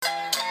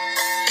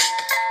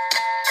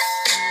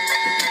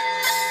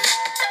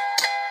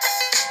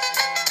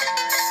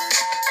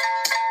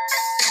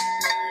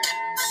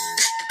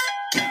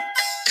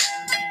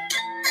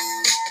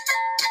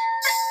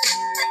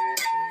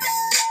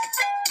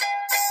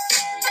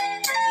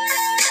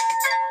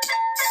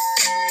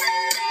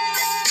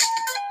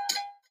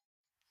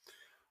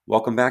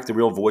Welcome back to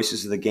Real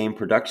Voices of the Game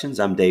Productions.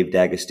 I'm Dave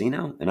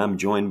Dagostino, and I'm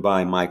joined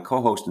by my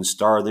co-host and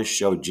star of this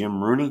show,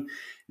 Jim Rooney.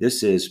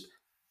 This is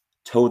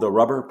Toe the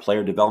Rubber,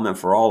 player development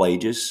for all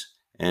ages.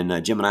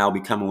 And Jim and I will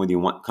be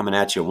coming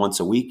at you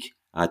once a week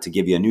to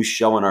give you a new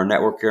show on our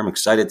network here. I'm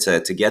excited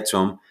to get to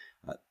them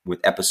with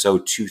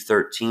episode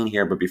 213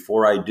 here. But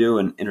before I do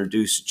and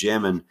introduce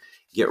Jim and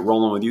get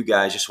rolling with you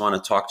guys, just want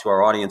to talk to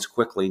our audience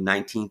quickly.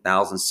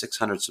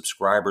 19,600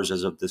 subscribers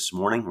as of this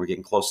morning. We're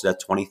getting close to that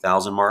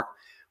 20,000 mark.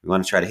 We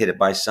want to try to hit it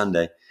by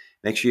Sunday.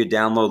 Make sure you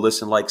download,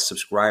 listen, like,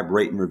 subscribe,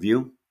 rate, and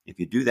review. If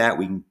you do that,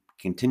 we can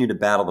continue to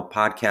battle the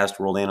podcast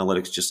world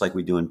analytics just like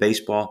we do in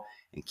baseball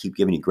and keep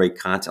giving you great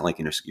content like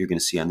you're going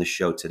to see on this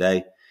show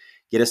today.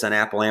 Get us on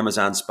Apple,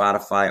 Amazon,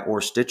 Spotify,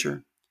 or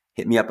Stitcher.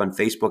 Hit me up on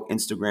Facebook,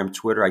 Instagram,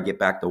 Twitter. I get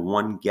back to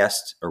one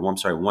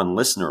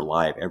listener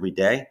live every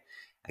day.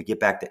 I get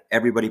back to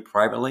everybody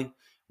privately.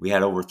 We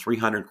had over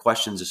 300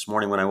 questions this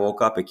morning when I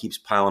woke up. It keeps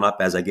piling up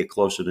as I get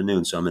closer to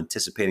noon, so I'm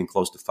anticipating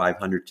close to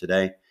 500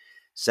 today.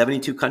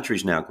 72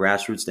 countries now,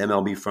 grassroots to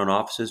MLB front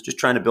offices, just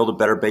trying to build a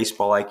better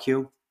baseball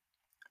IQ.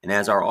 And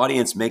as our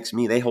audience makes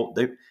me,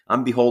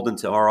 I'm beholden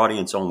to our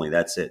audience only.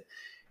 That's it.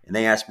 And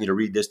they asked me to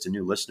read this to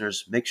new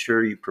listeners. Make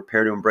sure you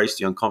prepare to embrace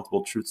the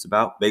uncomfortable truths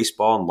about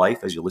baseball and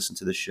life as you listen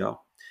to this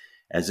show,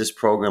 as this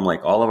program,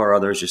 like all of our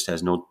others, just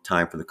has no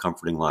time for the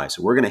comforting lies.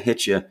 So we're going to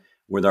hit you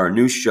with our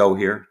new show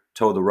here,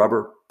 Toe the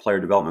Rubber, player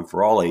development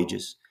for all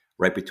ages,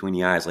 right between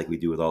the eyes like we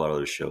do with all our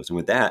other shows. And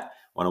with that, I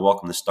want to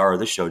welcome the star of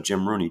this show,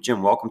 Jim Rooney.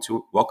 Jim, welcome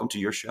to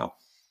your show.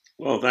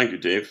 Well, thank you,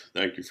 Dave.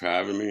 Thank you for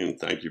having me, and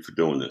thank you for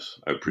doing this.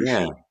 I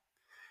appreciate it.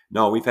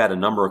 No, we've had a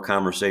number of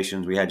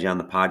conversations. We had you on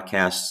the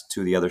podcast,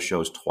 two of the other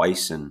shows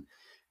twice, and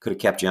could have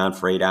kept you on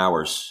for 8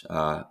 hours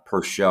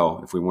per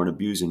show if we weren't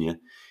abusing you.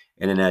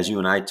 And then as you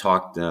and I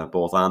talked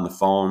both on the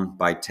phone,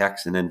 by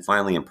text, and then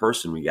finally in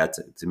person, we got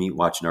to meet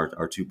watching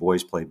our two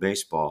boys play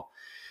baseball.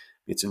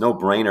 It's a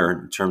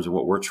no-brainer in terms of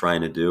what we're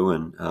trying to do,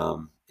 and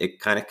it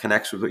kind of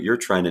connects with what you're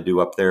trying to do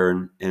up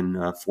there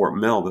in Fort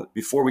Mill. But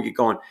before we get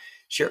going,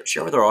 share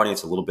with our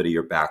audience a little bit of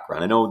your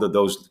background. I know that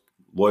those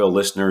loyal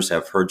listeners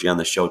have heard you on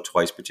the show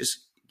twice, but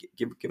just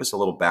give us a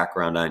little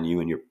background on you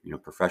and your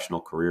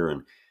professional career.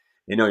 And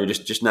you're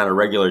just not a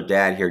regular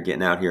dad here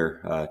getting out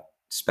here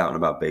spouting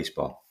about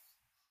baseball.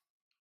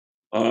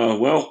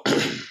 Well,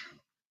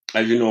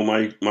 as you know,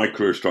 my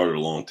career started a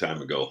long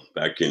time ago.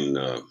 Back in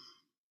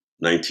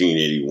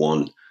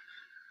 1981,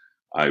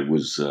 I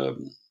was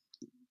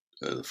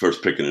the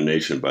first pick in the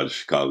nation by the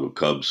Chicago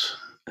Cubs,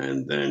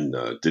 and then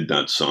did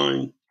not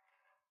sign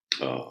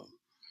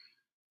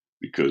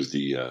because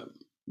the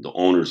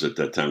owners at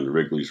that time, the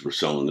Wrigley's, were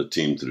selling the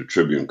team to the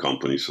Tribune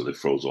Company, so they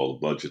froze all the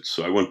budgets.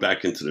 So I went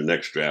back into the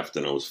next draft,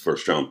 and I was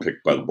first round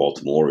picked by the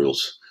Baltimore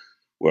Orioles,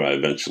 where I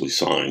eventually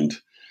signed.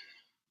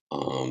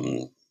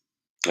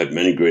 I had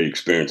many great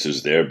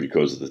experiences there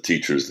because of the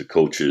teachers, the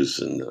coaches,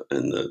 and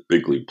the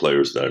big league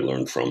players that I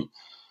learned from.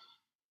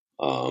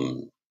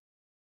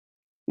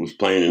 Was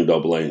playing in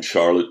Double-A in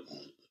Charlotte.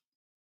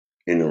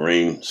 In the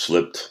rain,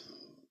 slipped,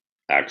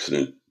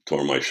 accident,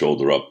 tore my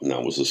shoulder up, and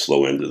that was the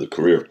slow end of the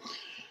career.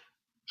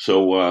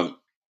 So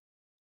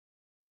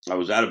I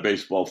was out of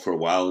baseball for a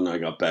while, and I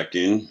got back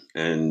in.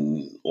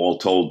 And all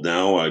told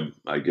now,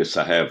 I guess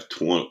I have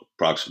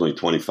approximately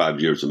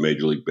 25 years of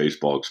Major League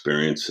Baseball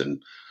experience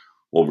and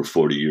over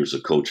 40 years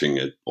of coaching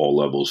at all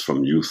levels,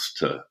 from youth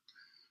to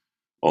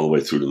all the way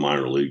through the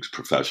minor leagues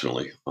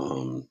professionally.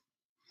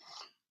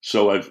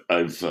 So I've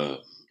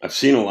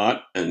seen a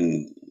lot,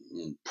 and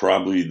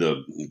probably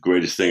the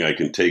greatest thing I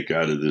can take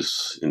out of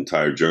this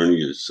entire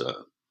journey is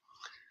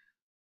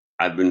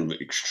I've been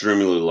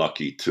extremely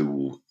lucky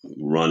to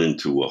run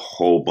into a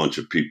whole bunch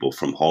of people,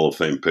 from Hall of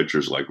Fame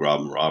pitchers like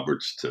Robin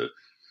Roberts to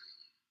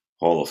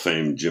Hall of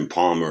Fame Jim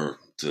Palmer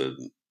to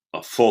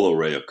a full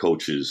array of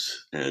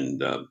coaches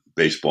and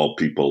baseball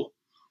people,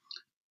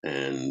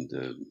 and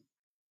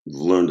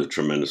learned a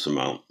tremendous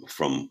amount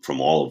from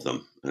all of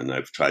them. And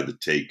I've tried to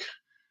take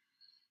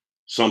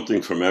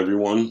something from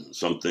everyone,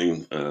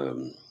 something.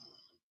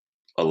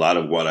 A lot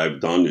of what I've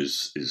done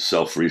is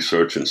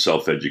self-research and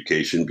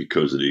self-education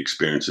because of the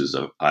experiences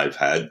I've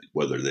had,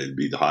 whether they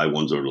be the high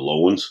ones or the low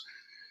ones.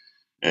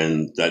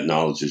 And that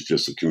knowledge is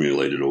just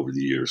accumulated over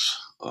the years.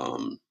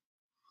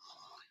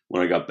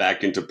 When I got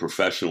back into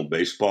professional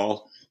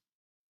baseball,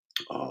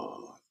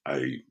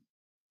 I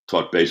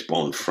taught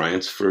baseball in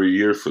France for a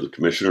year for the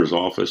commissioner's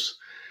office.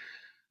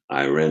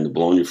 I ran the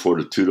Bologna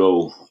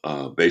Fortitudo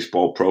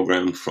baseball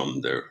program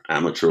from their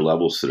amateur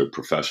levels to their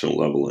professional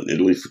level in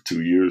Italy for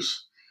 2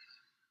 years.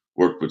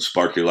 Worked with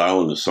Sparky Lyle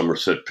and the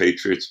Somerset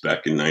Patriots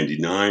back in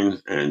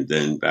 '99, and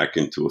then back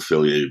into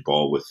affiliated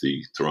ball with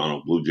the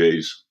Toronto Blue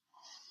Jays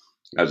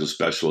as a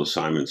special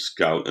assignment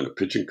scout and a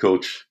pitching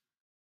coach.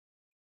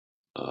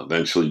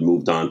 Eventually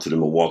moved on to the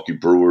Milwaukee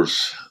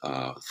Brewers.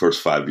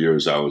 First 5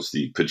 years, I was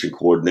the pitching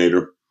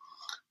coordinator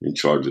in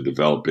charge of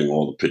developing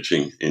all the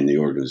pitching in the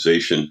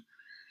organization.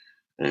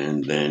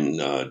 And then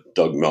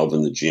Doug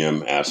Melvin, the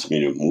GM, asked me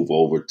to move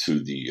over to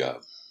the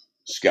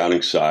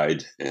scouting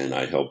side, and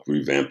I helped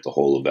revamp the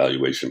whole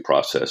evaluation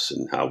process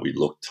and how we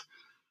looked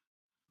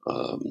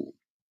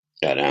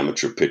at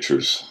amateur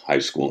pitchers, high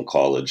school and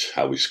college,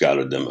 how we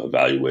scouted them,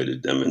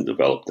 evaluated them, and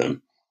developed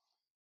them.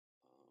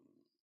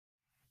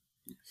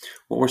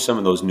 What were some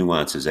of those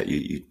nuances that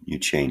you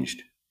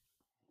changed?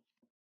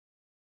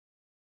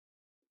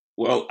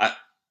 Well, I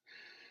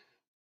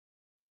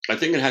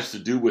think it has to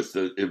do with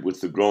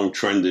the growing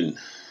trend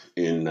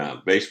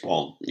in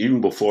baseball.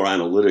 Even before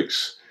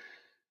analytics,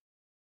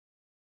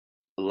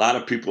 a lot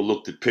of people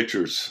looked at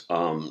pitchers,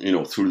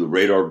 through the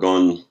radar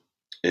gun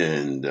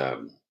and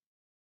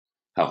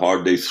how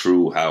hard they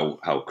threw,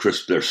 how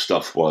crisp their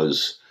stuff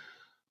was.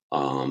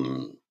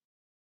 Um,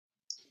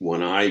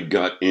 when I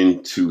got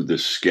into the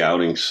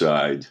scouting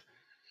side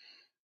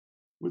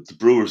with the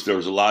Brewers, there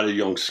was a lot of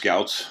young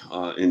scouts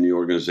in the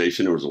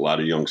organization. There was a lot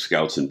of young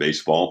scouts in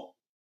baseball,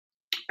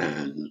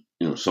 and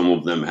some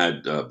of them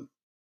had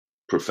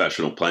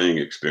professional playing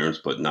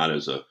experience, but not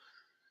as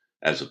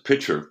a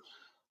pitcher.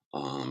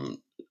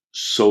 Um,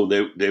 so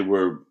they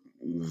were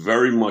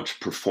very much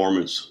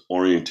performance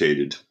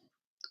orientated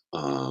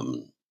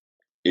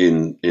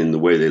in the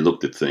way they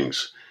looked at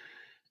things,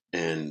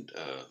 and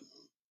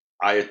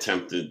I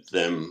attempted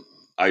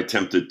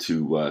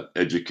to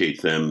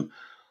educate them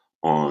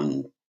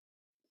on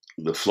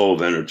the flow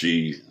of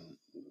energy,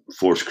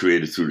 force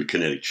created through the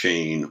kinetic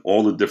chain,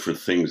 all the different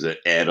things that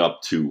add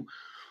up to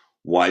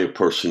why a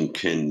person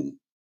can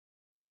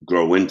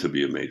grow into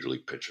be a major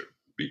league pitcher,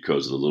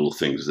 because of the little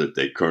things that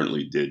they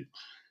currently did,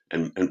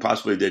 and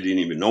possibly they didn't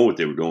even know what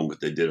they were doing,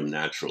 but they did them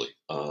naturally.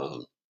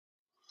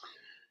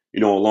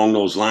 Along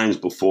those lines,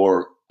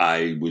 before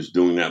I was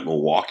doing that in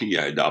Milwaukee,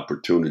 I had the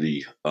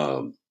opportunity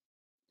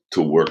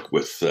to work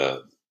with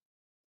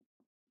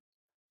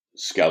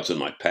scouts in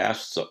my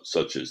past,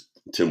 such as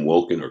Tim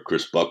Wilkin or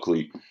Chris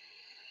Buckley,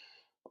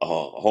 a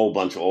whole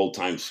bunch of old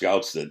time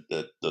scouts that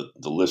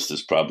the list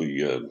is probably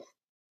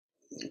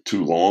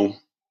too long,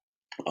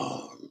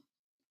 uh,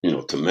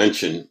 to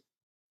mention.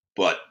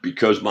 But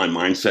because my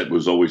mindset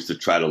was always to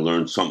try to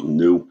learn something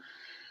new,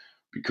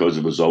 because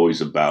it was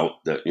always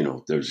about that,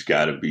 there's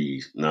got to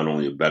be not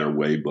only a better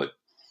way, but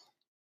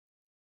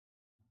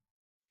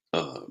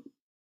uh,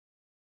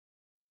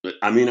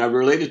 I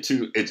related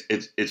to it.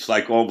 It's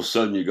like all of a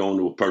sudden you go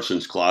into a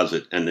person's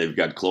closet and they've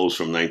got clothes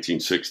from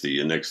 1960,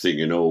 and next thing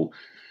you know,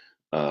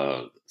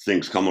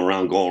 things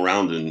go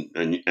around,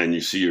 and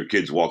you see your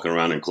kids walking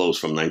around in clothes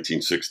from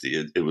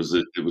 1960. It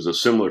was a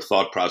similar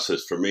thought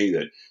process for me,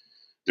 that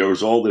there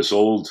was all this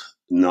old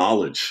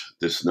knowledge.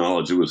 This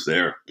knowledge, it was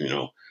there.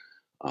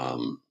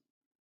 Um,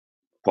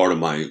 part of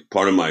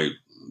my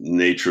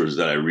nature is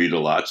that I read a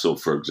lot. So,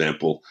 for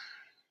example,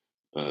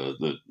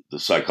 the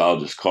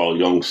psychologist Carl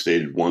Jung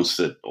stated once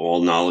that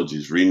all knowledge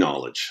is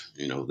re-knowledge.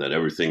 That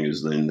everything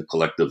is in the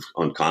collective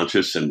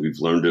unconscious, and we've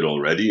learned it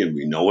already, and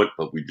we know it,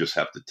 but we just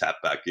have to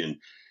tap back in.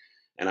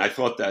 And I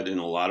thought that in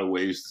a lot of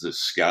ways, the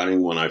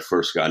scouting, when I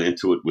first got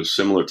into it, was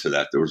similar to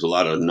that. There was a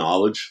lot of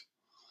knowledge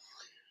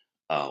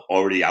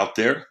already out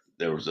there.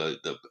 There was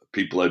the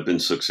people had been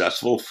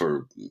successful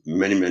for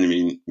many,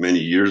 many, many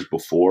years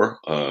before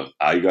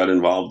I got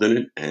involved in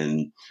it,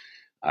 and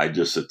I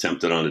just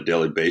attempted on a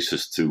daily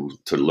basis to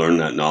learn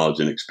that knowledge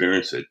and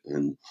experience it.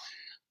 And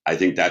I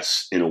think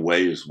that's, in a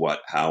way, is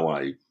how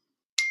I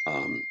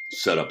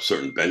set up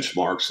certain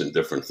benchmarks and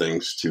different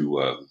things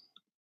to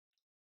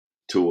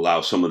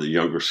allow some of the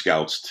younger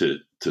scouts to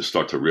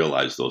start to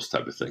realize those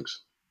type of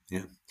things.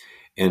 Yeah.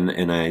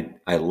 And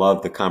I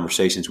love the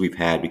conversations we've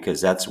had,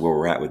 because that's where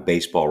we're at with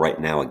baseball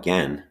right now.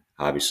 Again,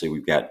 obviously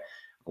we've got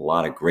a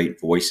lot of great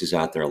voices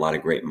out there, a lot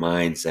of great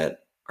minds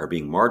that are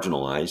being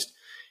marginalized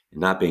and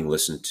not being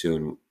listened to.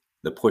 And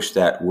the push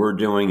that we're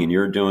doing and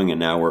you're doing, and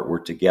now we're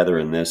together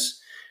in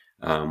this.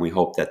 We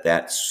hope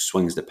that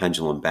swings the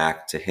pendulum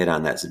back to hit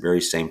on that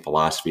very same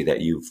philosophy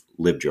that you've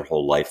lived your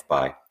whole life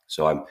by.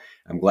 So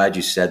I'm glad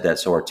you said that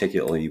so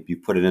articulately. You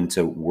put it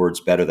into words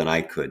better than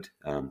I could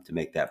to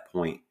make that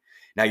point.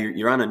 Now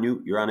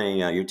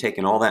you're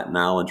taking all that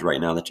knowledge right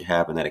now that you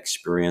have and that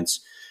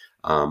experience,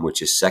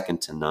 which is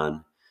second to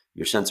none.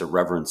 Your sense of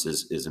reverence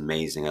is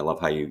amazing. I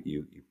love how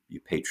you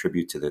pay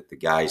tribute to the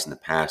guys in the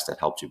past that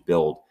helped you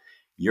build.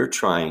 You're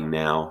trying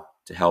now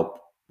to help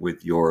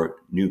with your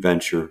new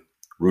venture,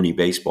 Rooney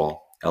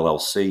Baseball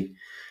LLC,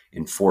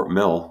 in Fort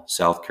Mill,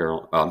 South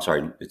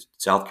Carolina. It's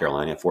South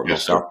Carolina, Fort Mill,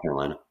 Yes, sir. South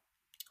Carolina,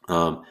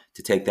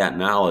 to take that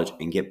knowledge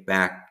and get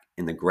back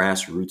in the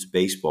grassroots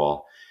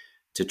baseball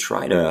to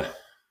try to,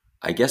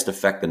 I guess,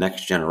 affect the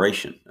next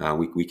generation.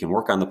 We can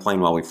work on the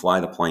plane while we fly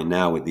the plane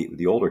now with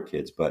the older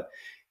kids, but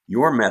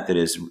your method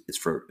it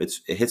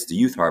hits the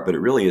youth heart, but it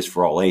really is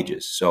for all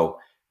ages. So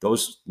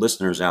those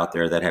listeners out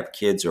there that have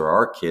kids or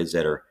are kids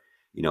that are,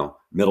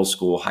 middle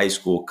school, high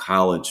school,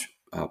 college,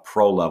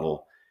 pro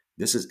level,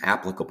 this is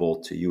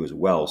applicable to you as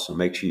well. So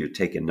make sure you're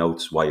taking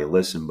notes while you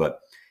listen. But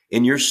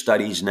in your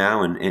studies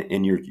now and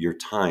in your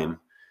time,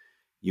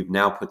 you've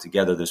now put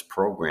together this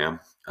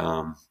program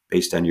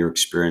based on your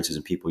experiences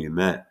and people you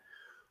met.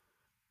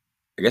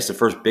 I guess the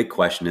first big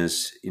question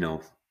is,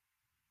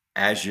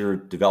 as you're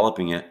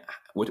developing it,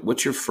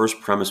 what's your first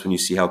premise when you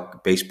see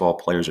how baseball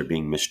players are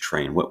being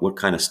mistrained? What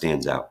kind of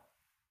stands out?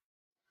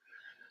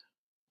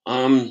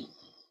 Um,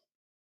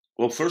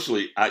 well,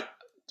 firstly,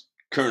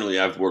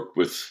 I've worked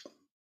with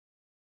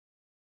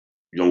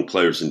young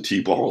players in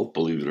t-ball.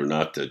 Believe it or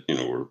not, that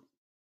were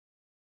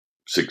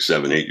 6,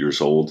 7, 8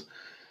 years old.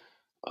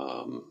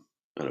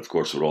 And of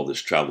course, with all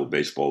this travel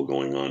baseball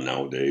going on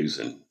nowadays,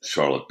 and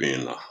Charlotte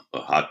being a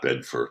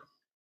hotbed for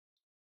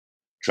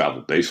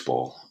travel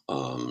baseball,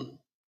 and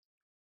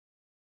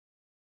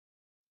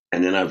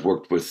then I've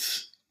worked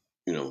with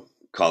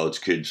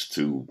college kids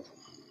to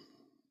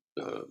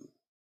uh,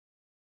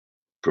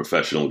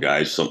 professional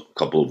guys. Some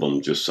couple of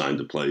them just signed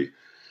to play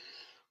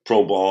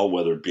pro ball,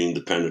 whether it be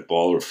independent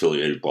ball or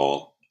affiliated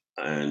ball.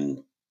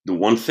 And the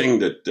one thing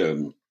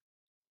that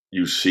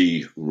you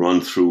see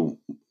run through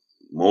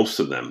most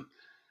of them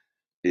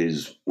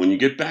is when you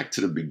get back to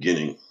the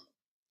beginning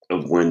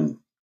of when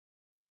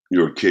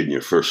you're a kid and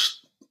you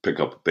first pick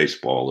up a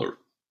baseball, or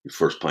you're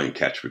first playing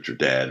catch with your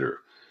dad, or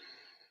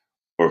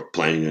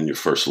playing in your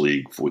first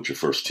league with your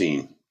first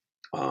team.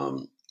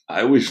 I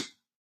always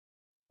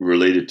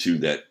related to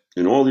that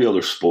in all the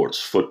other sports,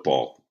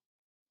 football,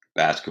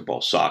 basketball,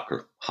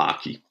 soccer,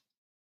 hockey.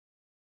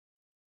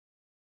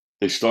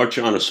 They start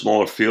you on a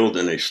smaller field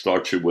and they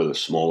start you with a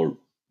smaller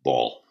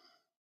ball.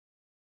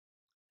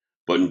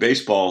 But in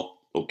baseball,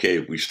 okay,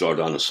 we start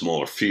on a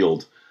smaller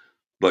field,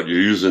 but you're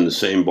using the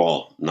same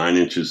ball, 9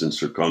 inches in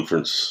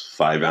circumference,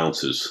 5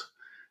 ounces,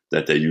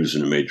 that they use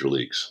in the major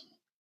leagues.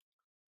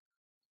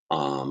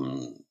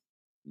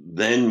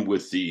 Then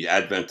with the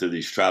advent of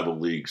these travel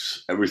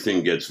leagues,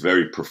 everything gets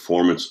very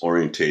performance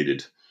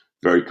orientated,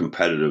 very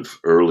competitive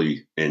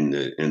early in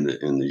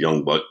the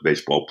young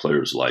baseball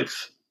player's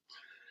life.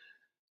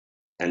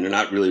 And they're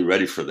not really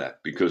ready for that,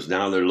 because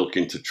now they're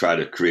looking to try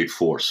to create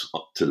force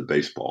up to the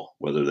baseball,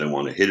 whether they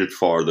want to hit it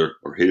farther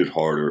or hit it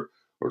harder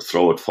or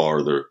throw it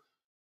farther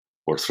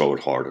or throw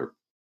it harder.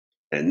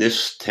 And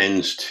this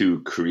tends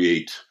to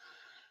create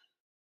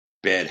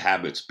bad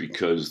habits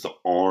because the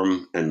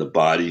arm and the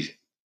body,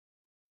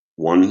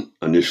 one,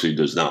 initially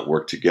does not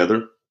work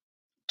together.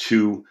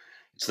 Two,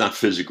 it's not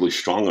physically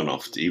strong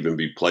enough to even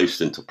be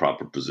placed into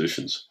proper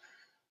positions.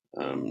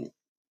 Um,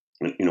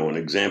 an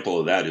example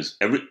of that is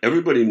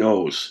everybody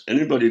knows,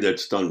 anybody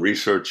that's done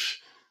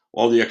research,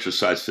 all the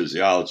exercise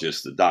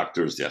physiologists, the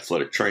doctors, the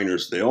athletic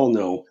trainers, they all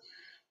know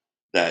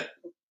that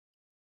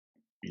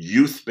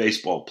youth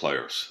baseball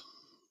players,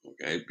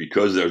 okay,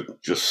 because they're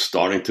just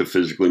starting to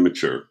physically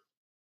mature,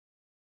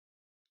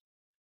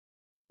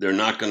 they're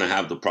not going to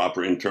have the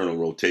proper internal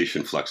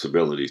rotation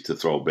flexibility to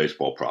throw a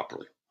baseball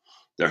properly.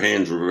 Their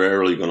hands are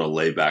rarely going to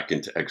lay back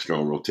into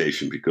external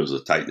rotation because of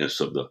the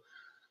tightness of the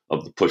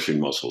pushing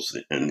muscles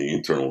and the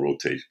internal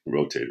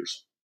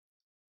rotators.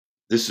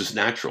 This is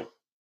natural.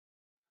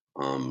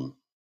 Um,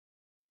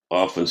 I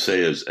often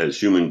say, as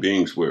human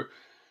beings,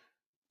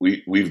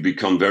 we've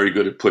become very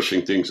good at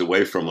pushing things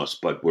away from us,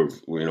 but we're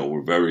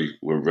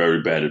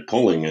very bad at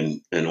pulling.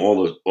 And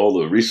all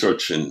the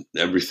research and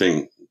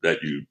everything that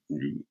you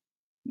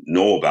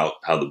know about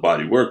how the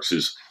body works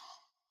is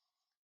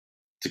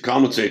to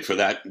compensate for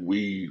that.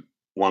 We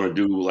want to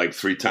do like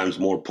 3 times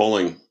more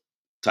pulling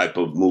type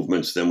of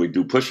movements than we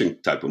do pushing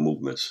type of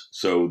movements.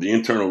 So the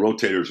internal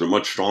rotators are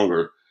much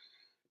stronger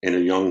in a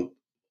young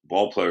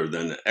ball player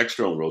than the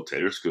external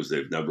rotators, because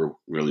they've never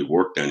really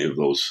worked any of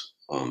those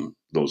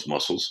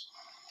muscles,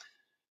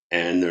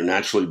 and they're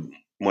naturally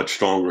much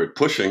stronger at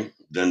pushing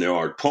than they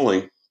are at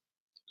pulling.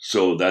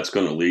 So that's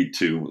going to lead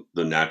to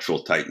the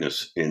natural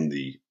tightness in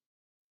the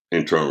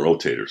internal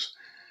rotators.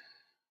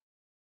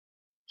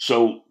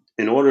 So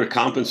in order to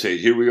compensate,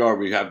 here we are.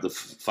 We have the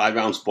 5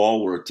 ounce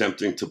ball. We're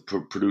attempting to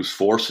produce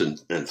force and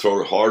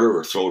throw it harder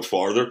or throw it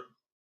farther,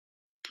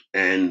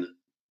 and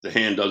the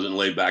hand doesn't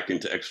lay back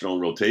into external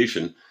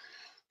rotation.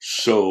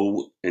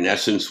 So in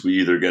essence, we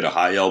either get a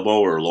high elbow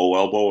or a low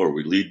elbow, or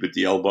we lead with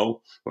the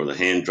elbow, or the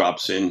hand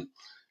drops in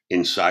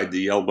inside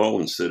the elbow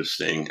instead of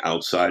staying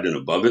outside and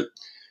above it.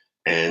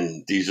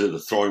 And these are the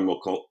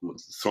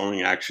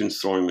throwing actions,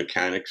 throwing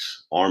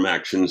mechanics, arm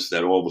actions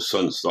that all of a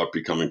sudden start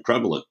becoming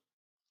prevalent.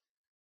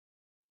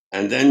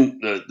 And then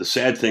the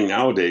sad thing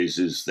nowadays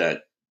is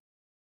that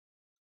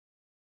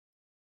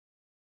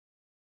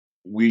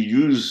we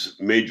use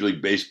Major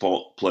League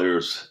Baseball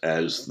players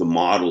as the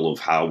model of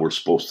how we're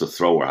supposed to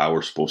throw, or how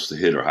we're supposed to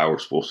hit, or how we're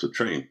supposed to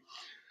train.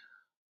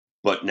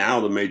 But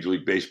now the Major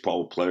League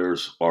Baseball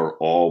players are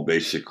all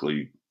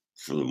basically,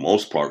 for the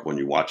most part, when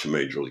you watch a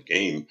Major League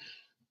game,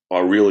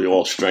 are really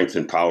all strength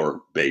and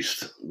power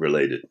based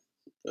related.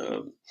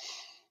 Um,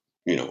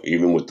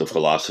 even with the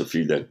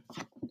philosophy that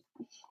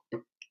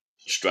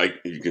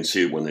you can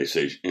see it when they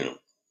say,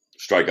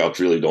 strikeouts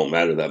really don't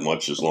matter that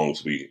much as long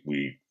as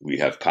we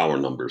have power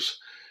numbers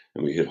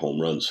and we hit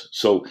home runs.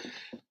 So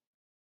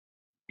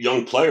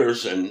young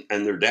players and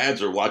their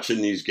dads are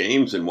watching these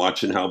games and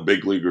watching how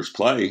big leaguers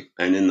play.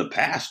 And in the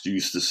past, you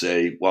used to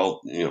say,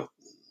 well, you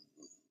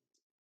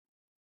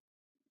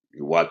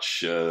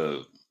watch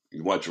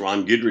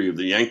Ron Guidry of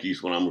the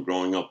Yankees when I'm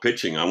growing up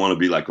pitching. I want to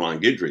be like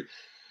Ron Guidry.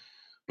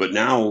 But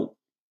now,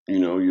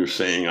 you're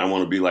saying I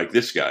want to be like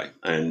this guy,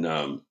 and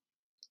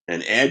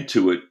add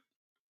to it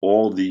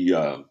all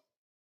the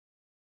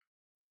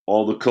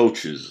all the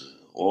coaches,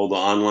 all the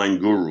online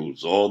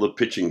gurus, all the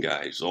pitching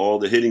guys, all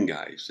the hitting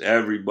guys,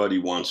 everybody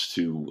wants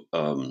to,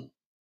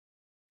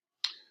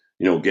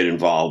 get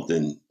involved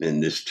in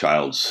this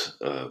child's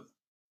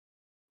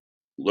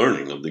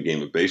learning of the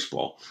game of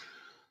baseball.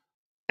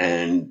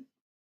 And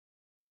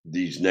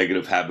these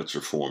negative habits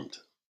are formed.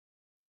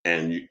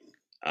 And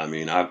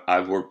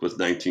I've worked with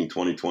 19,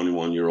 20,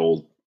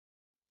 21-year-olds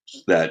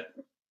that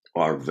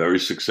are very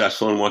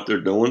successful in what they're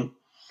doing.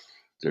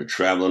 They're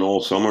traveling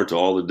all summer to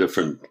all the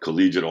different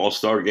collegiate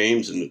all-star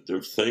games and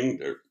their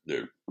thing.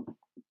 They're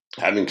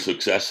having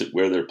success at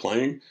where they're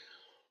playing.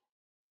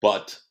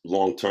 But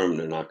long-term,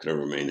 they're not going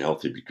to remain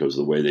healthy because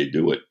the way they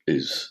do it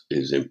is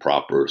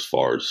improper as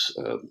far as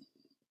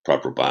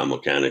proper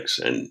biomechanics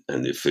and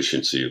the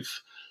efficiency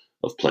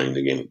of playing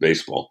the game of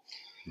baseball.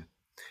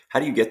 How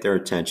do you get their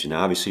attention?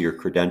 Obviously, your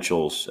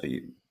credentials,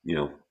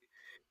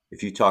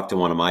 if you talk to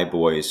one of my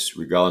boys,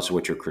 regardless of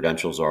what your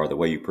credentials are, the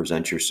way you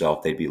present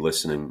yourself, they'd be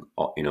listening,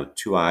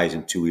 2 eyes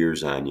and 2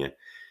 ears on you.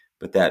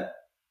 But that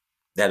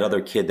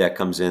other kid that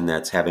comes in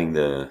that's having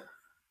the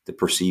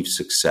perceived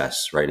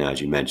success right now,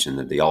 as you mentioned,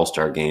 that the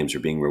all-star games are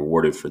being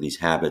rewarded for these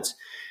habits.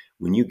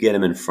 When you get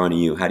them in front of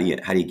you, how do you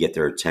get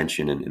their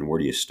attention, and where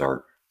do you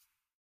start?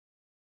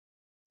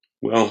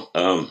 Well,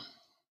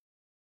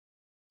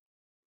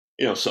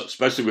 so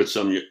especially with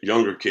some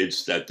younger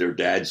kids that their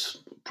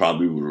dads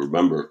probably would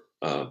remember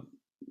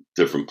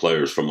different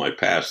players from my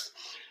past.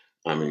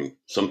 I mean,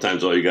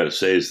 sometimes all you got to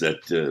say is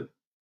that,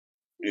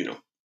 you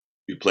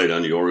played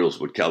on the Orioles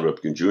with Cal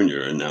Ripken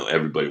Jr., and now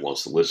everybody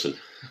wants to listen.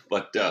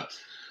 But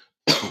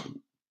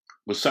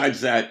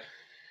besides that,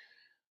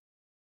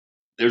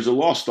 there's a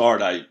lost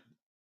art I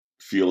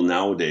feel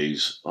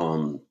nowadays.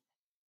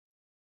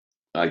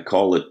 I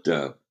call it,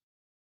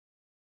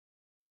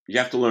 you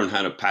have to learn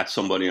how to pat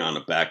somebody on the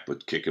back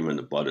but kick him in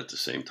the butt at the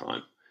same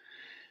time.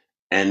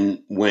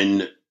 And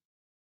when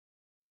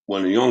a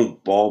young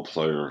ball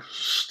player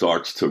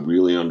starts to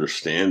really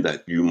understand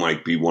that you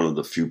might be one of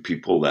the few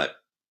people that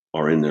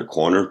are in their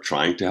corner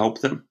trying to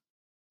help them,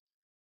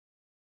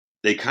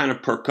 they kind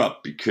of perk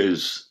up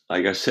because,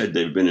 like I said,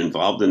 they've been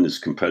involved in this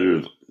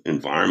competitive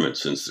environment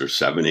since they're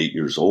 7, 8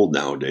 years old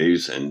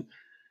nowadays, and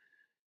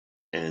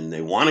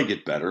they want to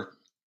get better.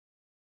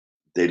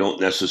 They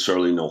don't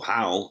necessarily know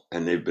how,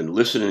 and they've been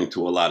listening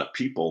to a lot of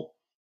people.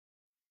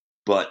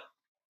 But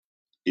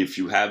if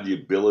you have the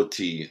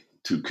ability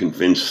to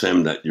convince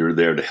them that you're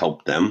there to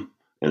help them,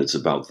 and it's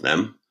about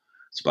them,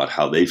 it's about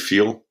how they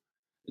feel,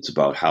 it's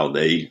about how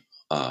they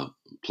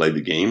play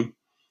the game,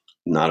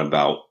 not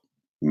about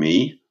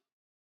me,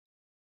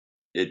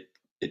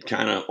 it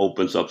kind of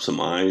opens up some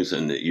eyes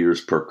and the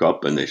ears perk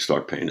up and they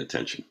start paying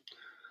attention.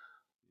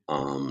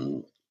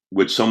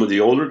 With some of the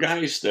older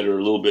guys that are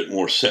a little bit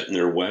more set in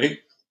their way,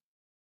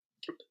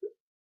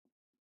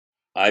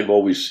 I've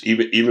always,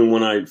 even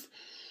when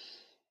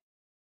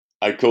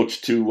I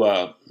coached two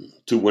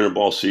winter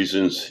ball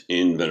seasons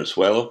in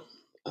Venezuela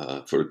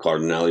for the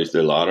Cardenales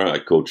de Lara. I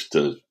coached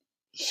a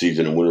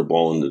season of winter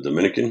ball in the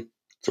Dominican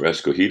for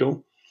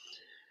Escogido.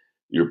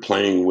 You're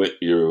playing with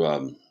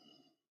your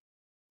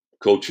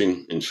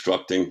coaching,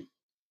 instructing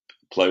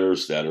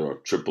players that are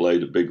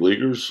AAA to big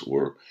leaguers,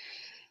 or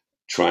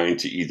trying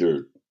to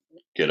either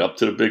get up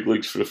to the big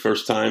leagues for the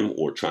first time,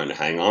 or trying to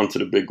hang on to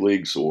the big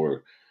leagues,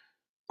 or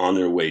on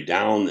their way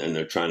down and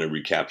they're trying to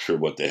recapture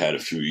what they had a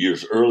few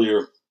years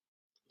earlier.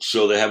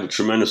 So they have a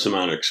tremendous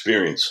amount of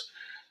experience.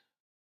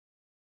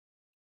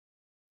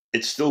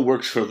 It still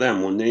works for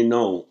them when they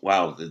know,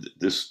 wow,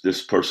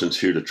 this person's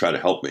here to try to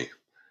help me.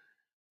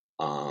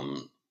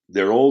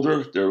 They're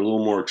older, they're a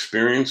little more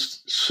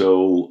experienced.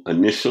 So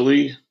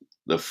initially,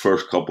 the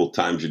first couple of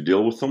times you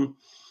deal with them,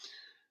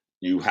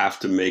 you have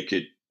to make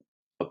it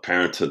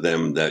apparent to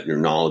them that you're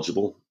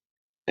knowledgeable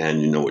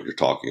and you know what you're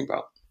talking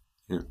about.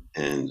 Yeah.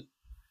 And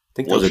I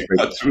think once you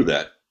cut through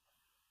that,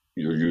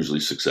 you're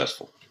usually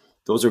successful.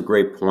 Those are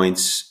great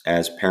points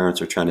as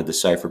parents are trying to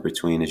decipher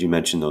between, as you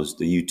mentioned,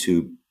 the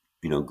YouTube,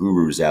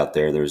 gurus out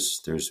there.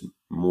 There's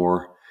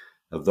more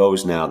of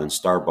those now than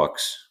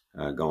Starbucks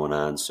going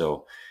on.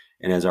 So,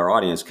 and as our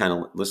audience kind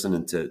of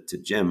listening to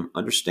Jim,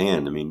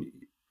 understand,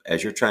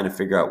 as you're trying to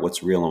figure out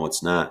what's real and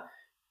what's not,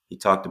 he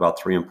talked about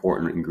 3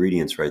 important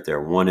ingredients right there.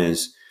 One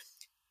is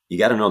you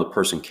got to know the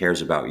person cares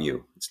about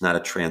you. It's not a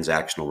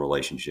transactional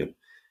relationship.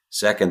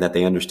 Second, that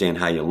they understand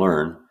how you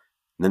learn.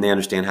 And then they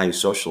understand how you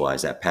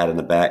socialize, that pat in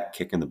the back,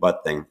 kick in the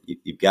butt thing.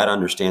 You've got to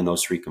understand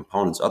those 3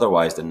 components.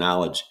 Otherwise, the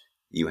knowledge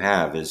you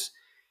have is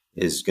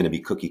going to be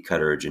cookie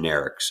cutter or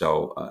generic.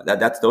 So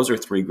those are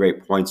 3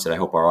 great points that I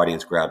hope our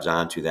audience grabs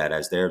onto. That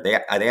as they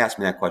ask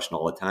me that question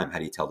all the time. How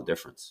do you tell the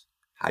difference?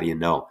 How do you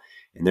know?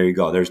 And there you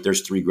go.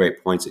 There's 3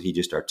 great points that he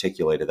just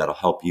articulated that'll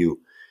help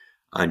you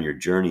on your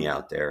journey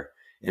out there.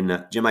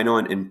 And Jim, I know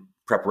in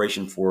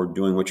preparation for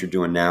doing what you're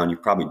doing now, and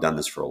you've probably done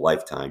this for a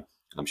lifetime,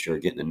 I'm sure,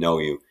 getting to know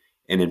you.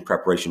 And in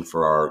preparation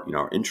for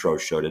our intro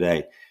show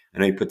today, I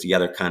know you put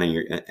together kind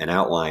of an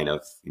outline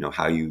of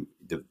how you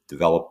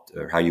developed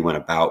or how you went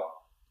about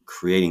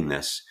creating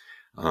this.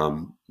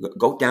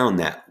 Go down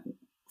that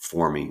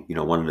for me,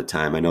 one at a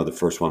time. I know the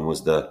first one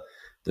was the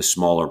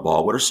smaller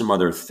ball. What are some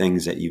other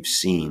things that you've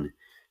seen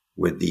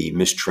with the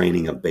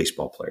mistraining of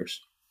baseball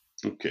players?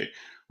 Okay.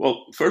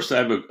 Well, first I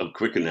have a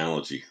quick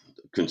analogy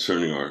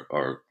concerning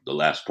the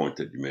last point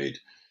that you made.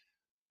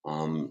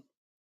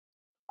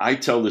 I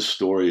tell this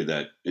story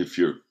that if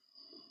your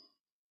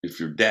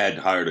dad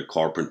hired a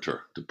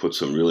carpenter to put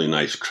some really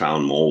nice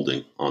crown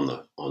molding on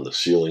the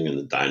ceiling in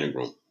the dining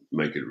room,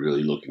 make it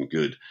really looking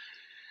good,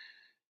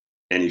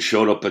 and he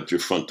showed up at your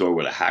front door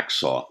with a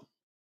hacksaw,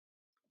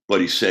 but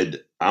he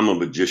said, "I'm a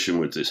magician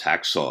with this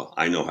hacksaw.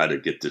 I know how to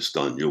get this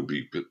done.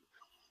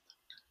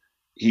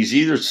 He's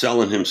either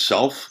selling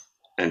himself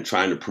and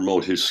trying to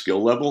promote his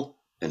skill level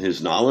and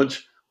his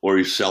knowledge, or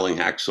he's selling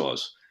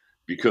hacksaws,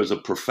 because a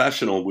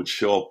professional would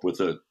show up with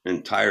an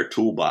entire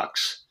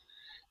toolbox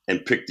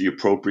and pick the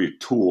appropriate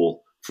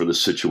tool for the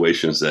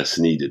situations that's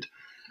needed.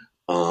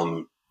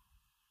 All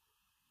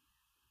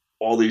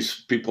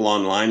these people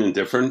online and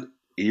different,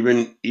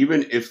 even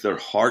if their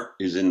heart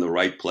is in the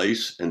right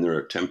place and they're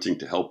attempting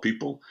to help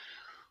people,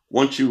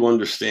 once you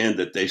understand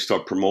that they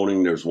start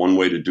promoting there's one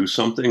way to do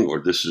something or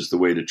this is the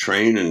way to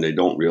train, and they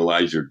don't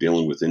realize you're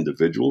dealing with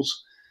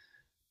individuals,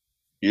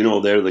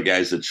 they're the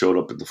guys that showed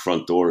up at the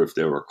front door if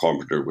they were a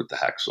carpenter with the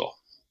hacksaw.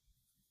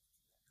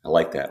 I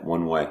like that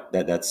one way.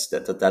 That's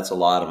a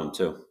lot of them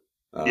too.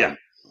 Yeah.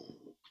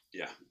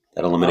 Yeah.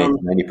 That eliminates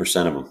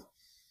 90% of them.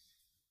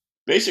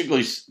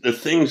 Basically, the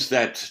things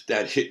that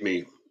hit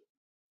me.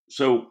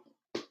 So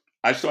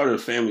I started a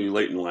family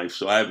late in life.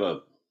 So I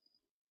have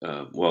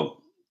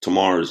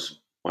tomorrow's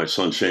my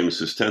son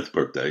Seamus's 10th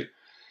birthday.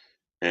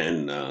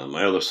 And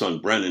my other son,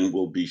 Brennan,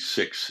 will be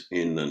 6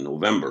 in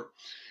November.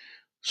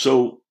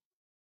 So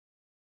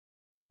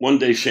one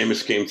day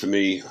Seamus came to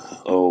me,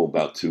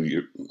 about 2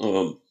 years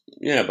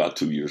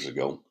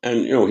ago.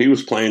 And, he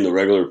was playing the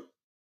regular,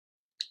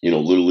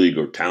 Little League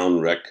or town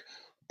rec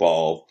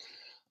ball.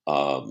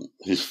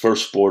 His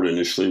first sport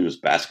initially was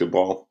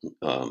basketball.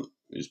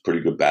 He's a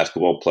pretty good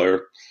basketball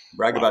player.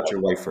 Brag about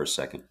your wife for a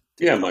second.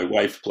 Yeah, my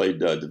wife played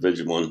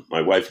Division One.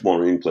 My wife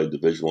Maureen played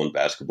Division One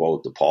basketball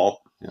at DePaul.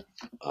 Yeah.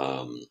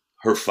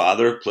 Her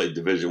father played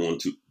Division One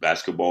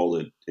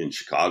basketball in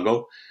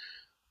Chicago.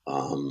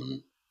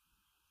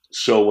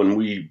 So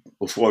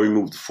before we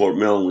moved to Fort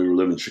Mill and we were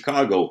living in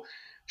Chicago,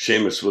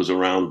 Seamus was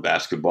around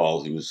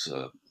basketball. He was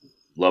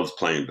loved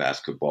playing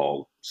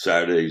basketball.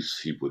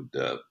 Saturdays he'd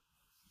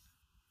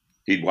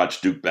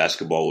watch Duke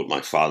basketball with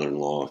my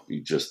father-in-law.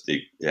 He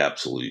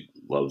absolutely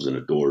loves and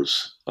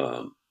adores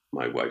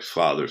my wife's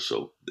father.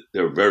 So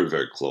they're very,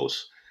 very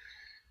close.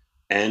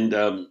 And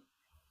then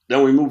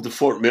we moved to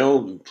Fort Mill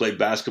and played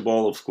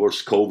basketball. Of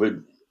course,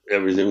 COVID,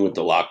 everything with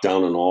the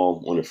lockdown and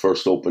all. When it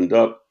first opened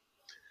up,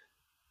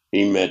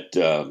 he met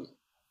a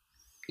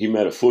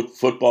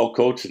football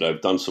coach that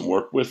I've done some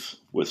work with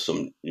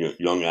some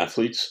young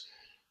athletes.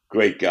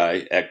 Great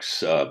guy,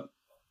 ex-NFL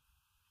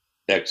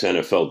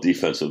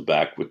defensive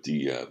back with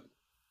the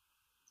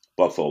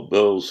Buffalo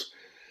Bills.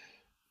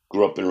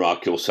 Grew up in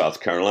Rock Hill, South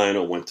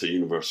Carolina. Went to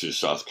University of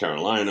South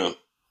Carolina.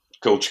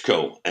 Coach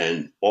Co.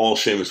 And all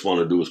Seamus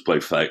wanted to do was play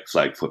flag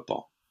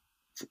football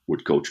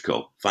with Coach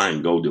Co.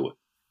 Fine, go do it.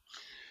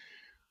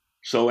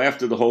 So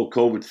after the whole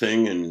COVID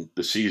thing and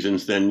the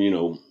seasons then,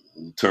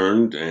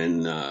 turned,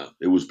 and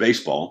it was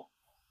baseball.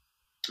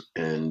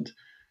 And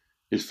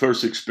his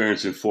first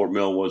experience in Fort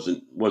Mill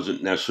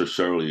wasn't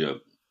necessarily a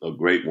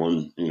great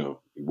one. He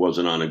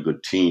wasn't on a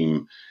good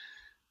team.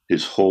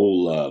 His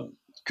whole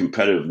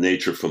competitive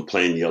nature from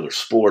playing the other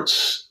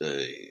sports.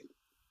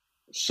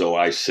 So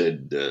I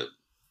said,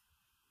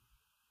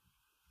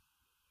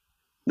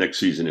 next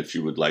season, if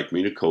you would like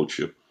me to coach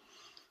you,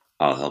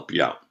 I'll help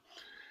you out.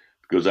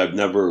 Because I've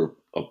never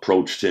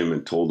approached him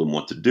and told him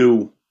what to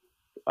do.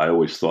 I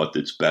always thought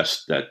it's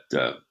best that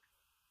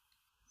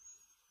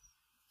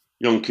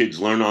young kids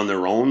learn on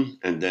their own,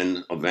 and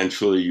then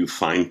eventually you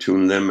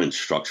fine-tune them and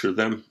structure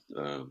them.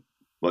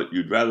 But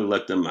you'd rather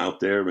let them out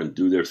there and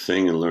do their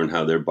thing and learn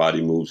how their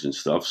body moves and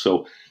stuff.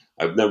 So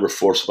I've never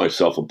forced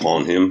myself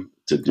upon him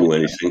to do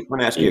anything. I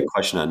want to ask you a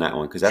question on that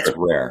one, because that's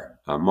rare.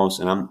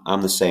 And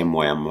I'm the same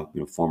way. I'm a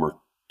former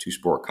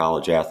two-sport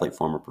college athlete,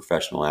 former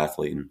professional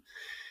athlete, and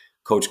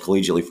coached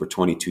collegiately for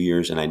 22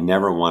 years. And I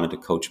never wanted to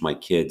coach my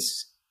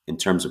kids in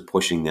terms of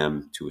pushing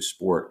them to a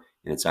sport.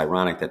 And it's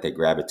ironic that they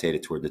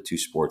gravitated toward the two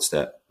sports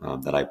that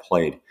I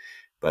played.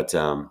 But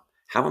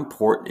how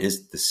important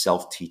is the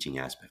self-teaching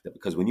aspect of it?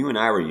 Because when you and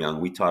I were young,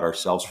 we taught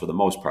ourselves for the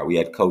most part. We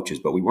had coaches,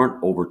 but we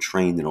weren't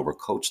overtrained and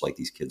overcoached like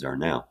these kids are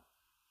now.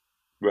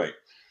 Right.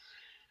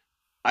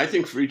 I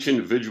think for each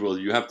individual,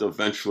 you have to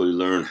eventually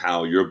learn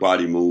how your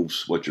body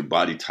moves, what your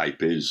body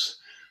type is,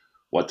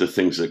 what the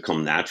things that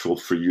come natural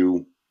for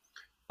you,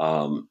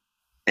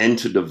 and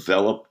to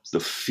develop the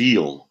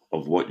feel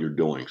of what you're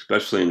doing,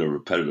 especially in a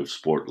repetitive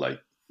sport like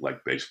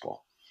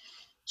baseball.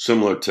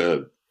 Similar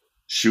to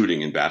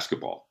shooting in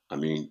basketball. I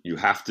mean, you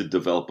have to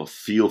develop a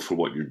feel for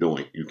what you're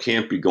doing. You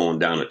can't be going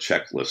down a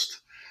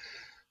checklist.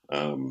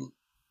 As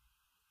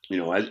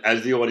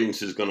the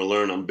audience is going to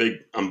learn,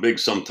 I'm big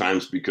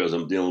sometimes because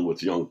I'm dealing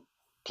with young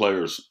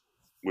players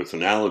with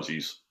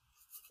analogies.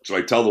 So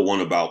I tell the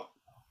one about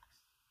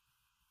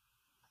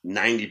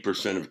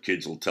 90% of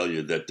kids will tell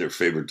you that their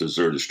favorite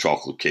dessert is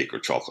chocolate cake or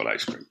chocolate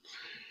ice cream.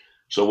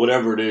 So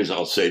whatever it is,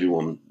 I'll say to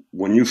them,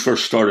 when you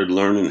first started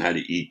learning how to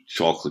eat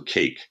chocolate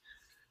cake,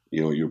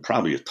 you're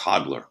probably a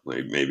toddler,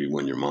 maybe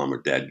when your mom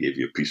or dad gave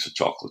you a piece of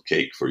chocolate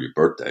cake for your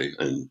birthday.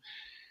 And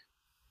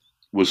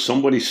was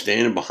somebody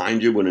standing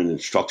behind you with an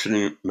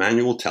instruction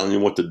manual telling you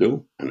what to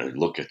do? And I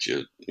look at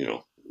you,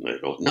 and I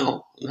go,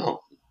 no,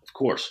 of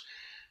course.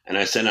 And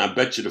I said, I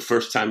bet you the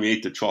first time you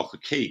ate the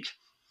chocolate cake,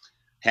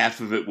 half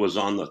of it was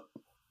on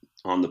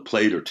the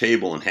plate or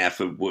table and half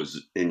of it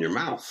was in your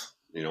mouth,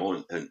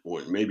 and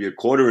or maybe a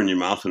quarter in your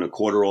mouth and a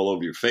quarter all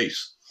over your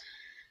face.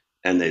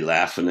 And they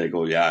laugh and they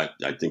go, yeah,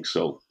 I think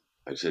so.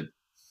 I said,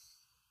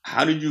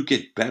 how did you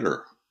get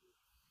better?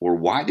 Or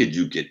why did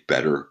you get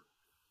better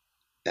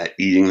at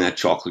eating that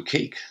chocolate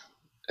cake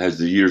as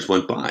the years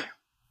went by?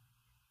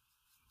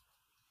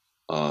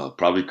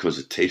 Probably because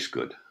it tastes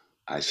good.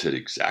 I said,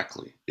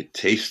 exactly. It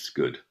tastes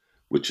good,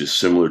 which is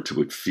similar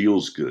to it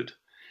feels good.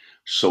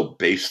 So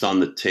based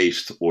on the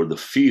taste or the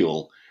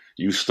feel,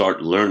 you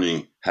start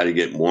learning how to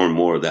get more and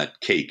more of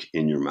that cake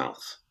in your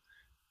mouth.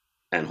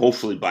 And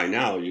hopefully by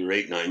now, you're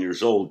 8, 9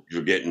 years old,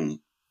 you're getting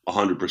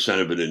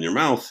 100% of it in your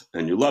mouth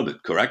and you love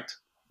it, correct?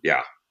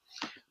 Yeah.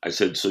 I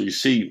said, so you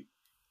see,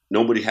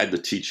 nobody had to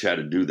teach you how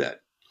to do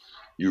that.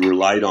 You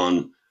relied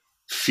on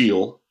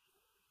feel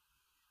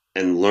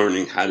and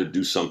learning how to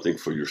do something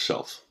for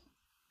yourself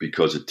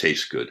because it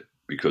tastes good,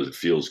 because it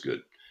feels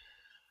good.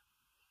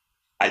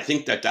 I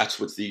think that that's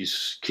what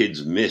these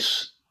kids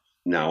miss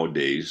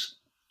nowadays,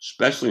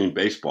 especially in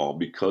baseball,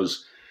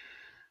 because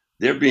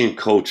they're being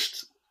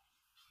coached,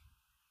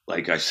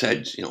 like I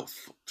said,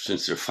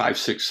 since they're 5,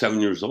 6, 7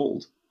 years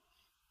old.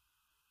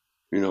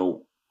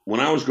 When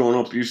I was growing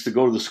up, you used to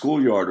go to the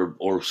schoolyard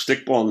or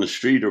stickball in the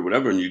street or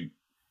whatever, and a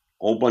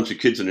whole bunch of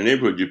kids in the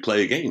neighborhood, you'd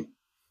play a game.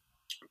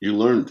 You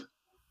learned.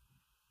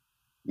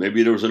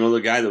 Maybe there was another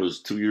guy that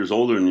was 2 years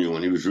older than you,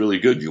 and he was really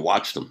good. You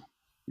watched him.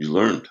 You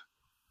learned.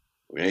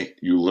 Right?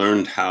 You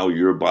learned how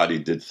your body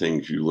did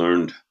things. You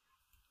learned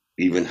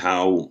even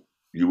how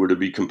you were to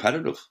be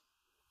competitive.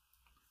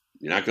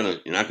 You're not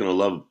gonna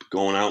love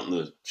going out in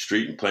the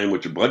street and playing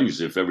with your buddies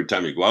if every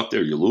time you go out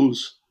there you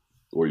lose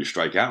or you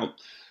strike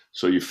out.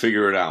 So you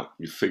figure it out.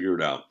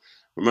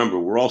 Remember,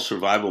 we're all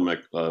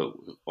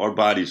our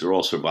bodies are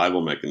all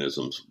survival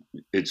mechanisms.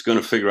 It's going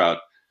to figure out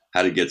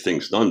how to get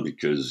things done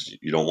because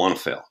you don't want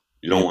to fail.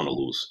 You don't want to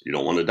lose. You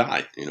don't want to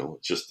die.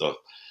 It's just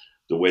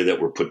the way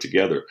that we're put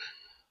together.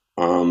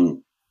 The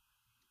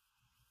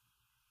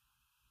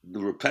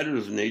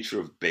repetitive nature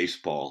of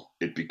baseball,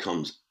 it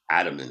becomes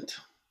adamant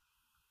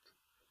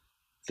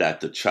that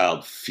the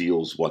child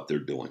feels what they're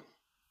doing,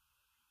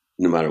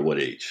 no matter what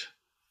age.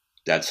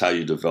 That's how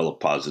you develop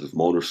positive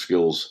motor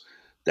skills.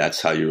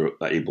 That's how you're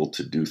able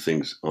to do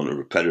things on a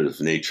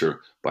repetitive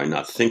nature by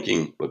not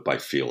thinking, but by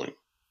feeling.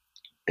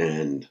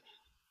 And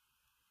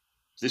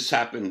this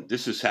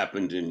has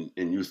happened in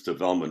youth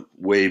development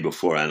way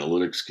before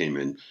analytics came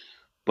in.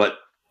 But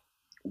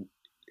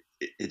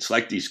it's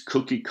like these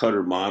cookie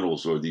cutter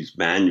models or these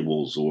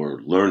manuals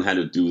or learn how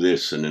to do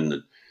this. And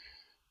then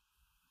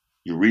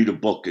you read a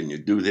book and you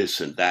do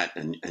this and that,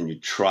 and you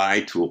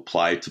try to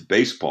apply it to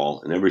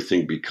baseball, and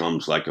everything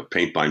becomes like a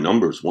paint by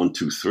numbers, 1,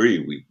 2,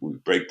 3. We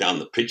break down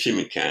the pitching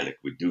mechanic.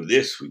 We do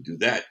this, we do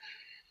that.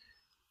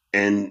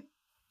 And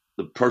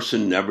the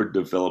person never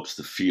develops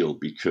the feel,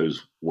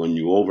 because when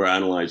you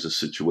overanalyze a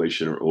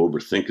situation or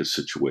overthink a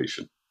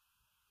situation,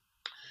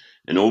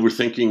 and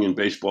overthinking in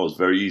baseball is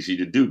very easy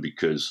to do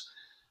because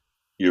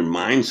your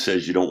mind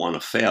says you don't want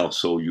to fail,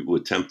 so you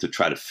attempt to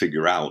try to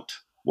figure out,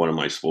 what am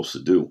I supposed to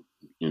do,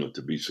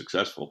 to be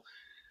successful.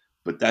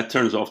 But that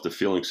turns off the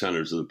feeling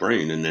centers of the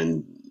brain, and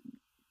then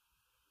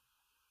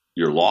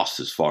you're lost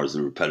as far as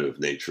the repetitive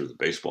nature of the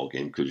baseball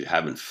game because you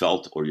haven't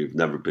felt or you've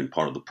never been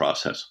part of the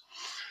process.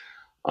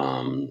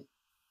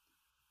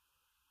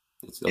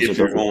 If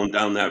you're going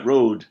down that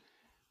road,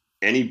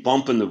 any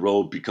bump in the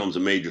road becomes a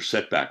major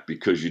setback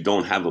because you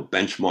don't have a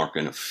benchmark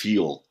and a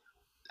feel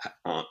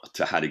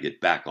to how to get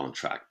back on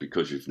track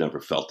because you've never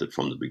felt it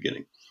from the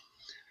beginning.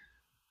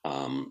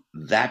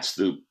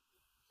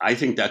 I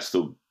think that's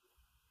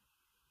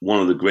one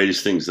of the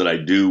greatest things that I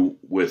do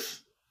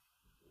with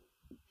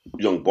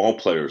young ball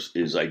players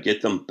is I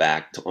get them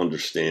back to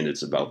understand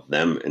it's about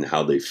them and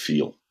how they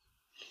feel.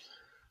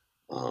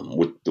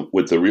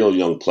 With the real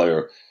young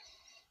player,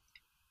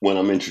 when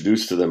I'm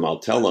introduced to them, I'll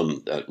tell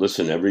them that,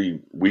 listen, every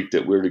week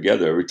that we're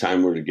together, every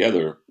time we're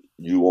together,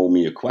 you owe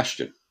me a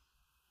question.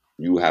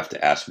 You have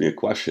to ask me a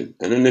question.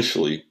 And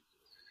initially,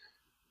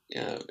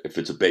 if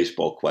it's a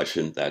baseball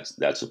question,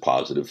 that's a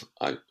positive.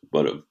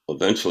 But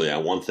eventually I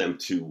want them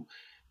to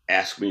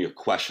ask me a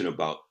question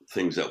about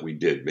things that we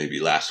did maybe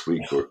last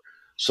week or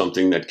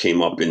something that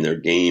came up in their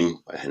game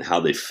and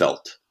how they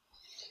felt.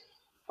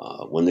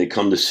 When they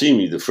come to see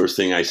me, the first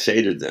thing I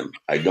say to them,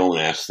 I don't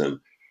ask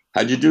them,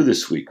 how'd you do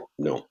this week?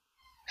 No.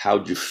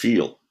 How'd you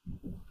feel?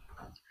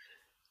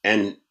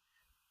 And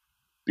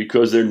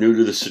because they're new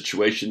to the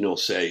situation, they'll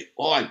say,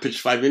 "Oh, I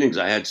pitched 5 innings.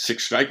 I had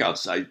 6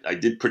 strikeouts. I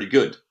did pretty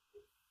good."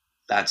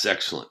 That's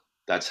excellent.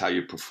 That's how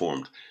you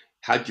performed.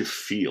 How'd you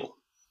feel?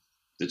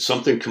 Did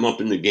something come up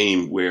in the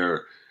game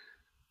where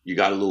you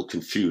got a little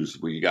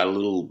confused, where you got a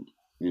little,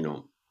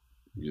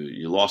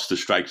 you lost the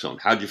strike zone?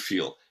 How'd you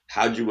feel?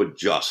 How'd you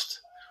adjust?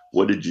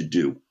 What did you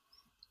do?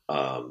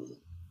 Um,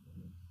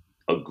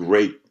 a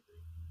great,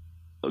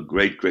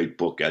 great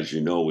book, as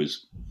you know,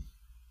 is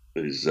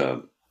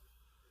out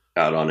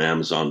on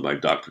Amazon by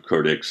Dr.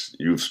 Kurt Hicks.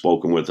 You've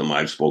spoken with him.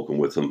 I've spoken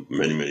with him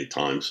many, many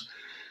times.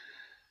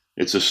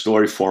 It's a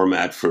story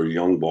format for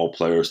young ball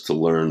players to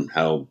learn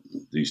how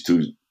these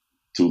two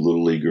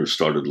little leaguers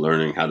started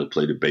learning how to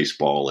play the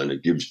baseball, and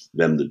it gives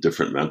them the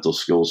different mental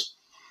skills.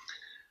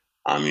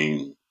 I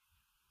mean,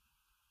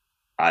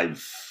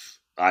 I've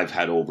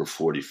had over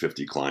 40,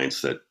 50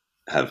 clients that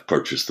have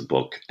purchased the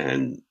book,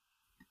 and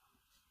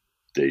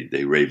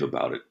they rave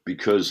about it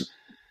because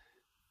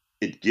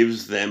it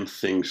gives them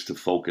things to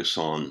focus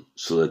on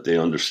so that they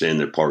understand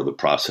they're part of the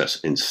process,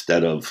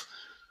 instead of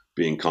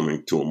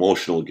becoming too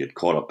emotional, get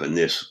caught up in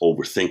this,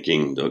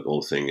 overthinking the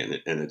whole thing. And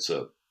it's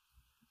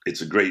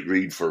a great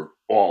read for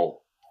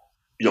all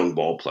young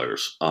ball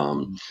players.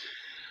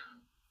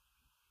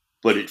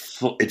 But it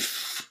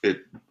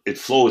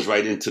flows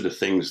right into the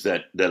things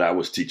that I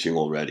was teaching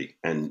already,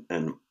 and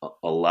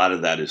a lot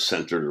of that is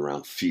centered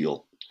around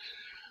feel.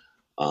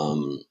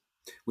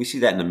 We see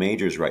that in the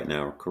majors right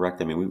now,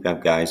 correct? I mean, we've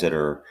got guys that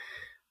are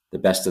the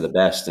best of the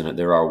best, and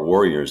there are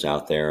warriors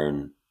out there,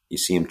 and you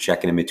see them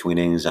checking in between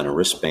innings on a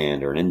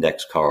wristband or an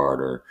index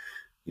card, or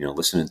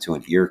listening to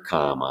an ear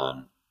comm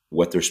on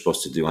what they're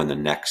supposed to do on the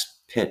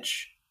next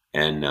pitch,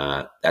 and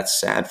that's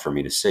sad for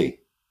me to see.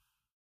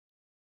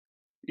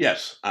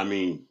 Yes, I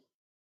mean,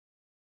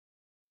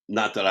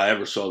 not that I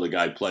ever saw the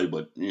guy play,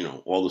 but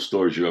all the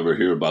stories you ever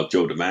hear about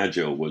Joe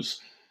DiMaggio was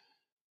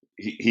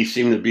he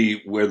seemed to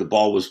be where the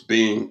ball was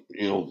being,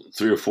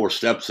 3 or 4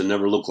 steps, and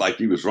never looked like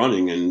he was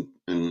running,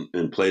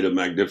 and played a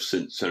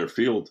magnificent center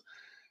field,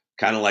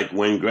 kind of like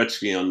Wayne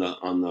Gretzky on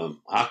the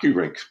hockey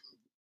rink.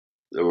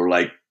 They were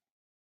like,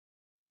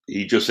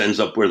 he just ends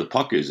up where the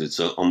puck is. It's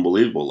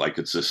unbelievable, like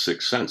it's a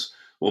sixth sense.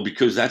 Well,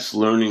 because that's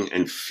learning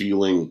and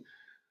feeling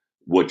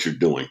what you're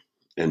doing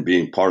and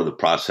being part of the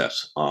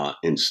process,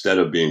 instead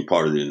of being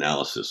part of the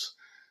analysis.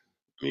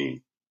 I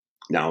mean,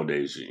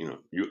 nowadays,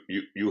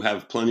 you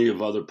have plenty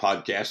of other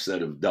podcasts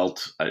that have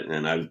dealt,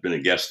 and I've been a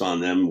guest on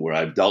them, where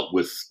I've dealt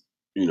with,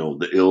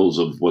 the ills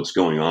of what's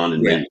going on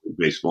in Major League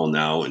Baseball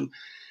now. And,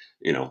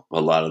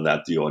 a lot of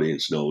that the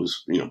audience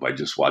knows, by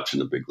just watching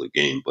the big league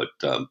game. But,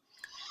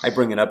 I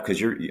bring it up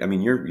because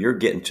you're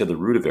getting to the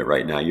root of it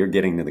right now. You're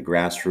getting to the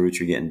grassroots.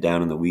 You're getting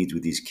down in the weeds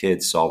with these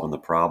kids, solving the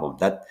problem.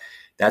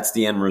 That's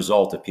the end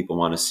result if people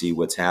want to see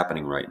what's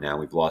happening right now.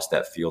 We've lost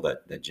that feel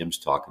that Jim's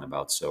talking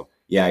about. So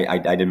yeah, I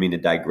didn't mean to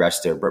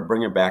digress there, but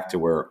bring it back to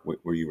where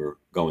you were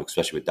going,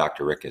 especially with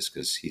Dr. Rickes,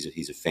 because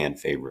he's a fan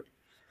favorite.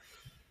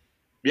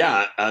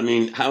 Yeah, I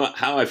mean,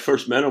 how I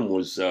first met him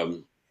was,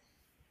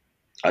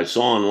 I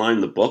saw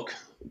online the book,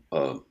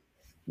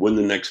 Win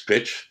the Next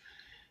Pitch,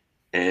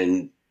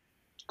 and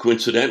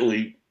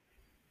coincidentally,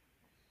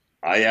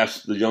 I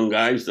asked the young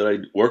guys that I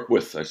work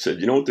with, I said,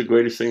 you know what the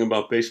greatest thing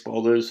about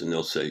baseball is? And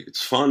they'll say,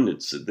 it's fun.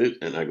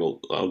 And I go,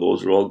 oh,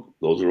 those are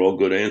all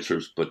good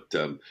answers. But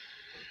the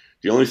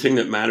only thing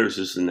that matters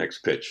is the next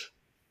pitch,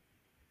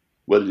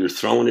 whether you're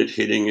throwing it,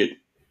 hitting it,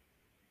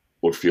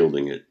 or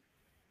fielding it.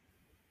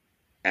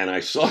 And I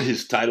saw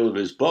his title of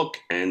his book,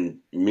 and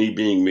me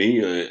being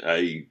me,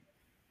 I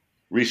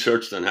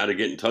researched on how to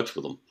get in touch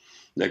with him.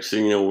 Next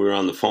thing you know, we were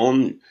on the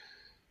phone.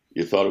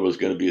 You thought it was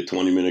going to be a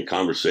 20-minute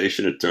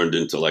conversation. It turned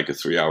into like a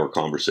 3-hour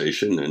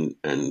conversation.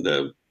 And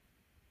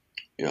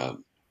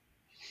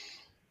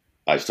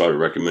I started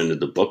recommending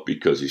the book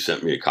because he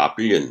sent me a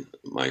copy, and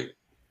my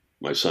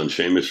son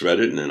Seamus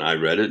read it, and then I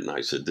read it, and I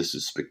said, this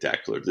is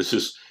spectacular. This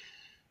is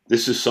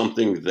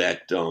something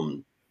that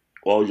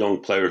all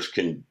young players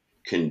can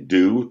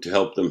do to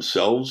help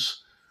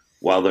themselves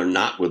while they're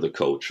not with a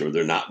coach or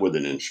they're not with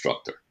an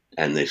instructor.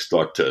 And they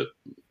start to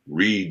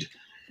read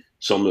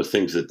some of the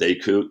things that they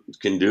can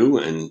do,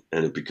 and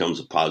it becomes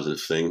a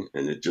positive thing,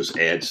 and it just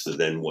adds to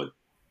then what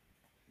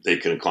they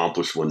can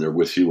accomplish when they're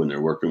with you and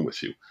they're working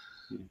with you.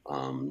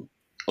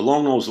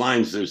 Along those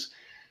lines, there's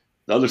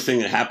the other thing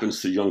that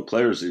happens to young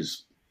players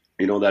is,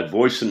 that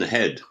voice in the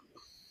head.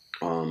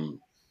 I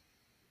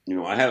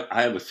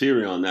have a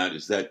theory on that,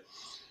 is that,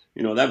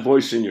 that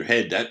voice in your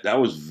head, that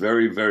was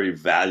very, very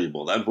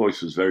valuable. That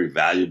voice was very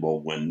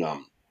valuable when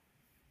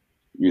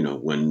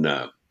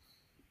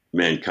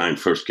mankind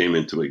first came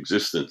into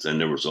existence, and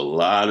there was a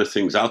lot of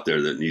things out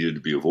there that needed to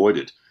be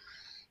avoided.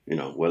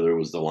 Whether it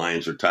was the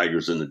lions or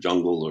tigers in the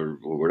jungle or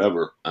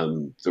whatever,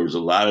 there was a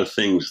lot of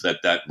things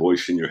that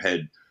voice in your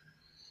head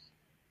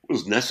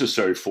was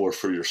necessary for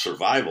your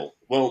survival.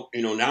 Well,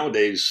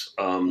 nowadays,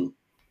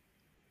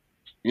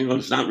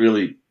 it's not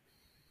really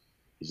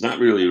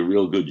a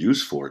real good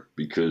use for it,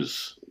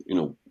 because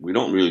we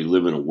don't really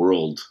live in a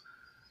world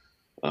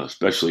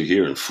especially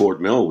here in Fort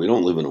Mill. We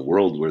don't live in a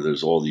world where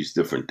there's all these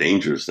different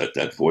dangers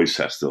that voice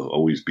has to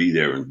always be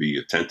there and be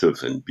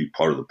attentive and be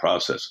part of the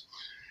process.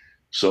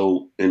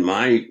 So in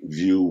my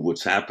view,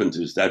 what's happened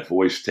is that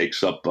voice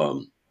takes up,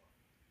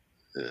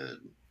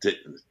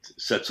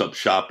 sets up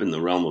shop in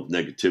the realm of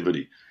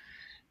negativity,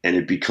 and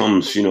it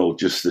becomes,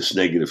 just this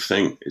negative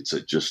thing. It's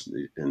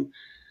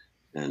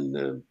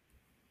and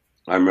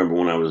I remember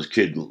when I was a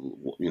kid,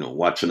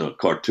 watching a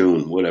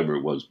cartoon, whatever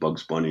it was,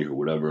 Bugs Bunny or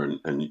whatever,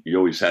 and you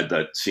always had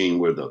that scene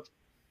where the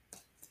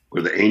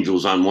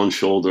angel's on one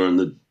shoulder and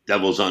the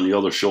devil's on the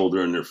other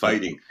shoulder and they're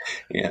fighting.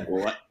 Yeah.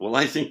 Well,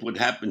 I think what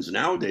happens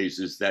nowadays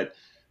is that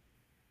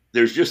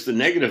there's just the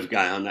negative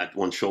guy on that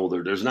one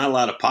shoulder. There's not a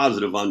lot of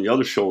positive on the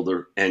other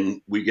shoulder,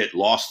 and we get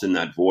lost in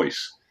that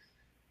voice.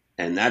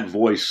 And that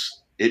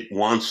voice, it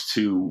wants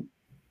to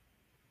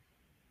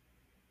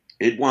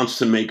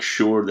make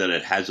sure that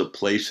it has a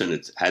place and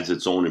it has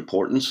its own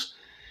importance.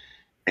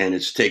 And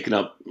it's taken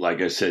up,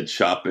 like I said,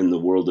 shop in the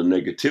world of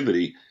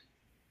negativity.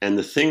 And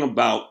the thing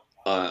about,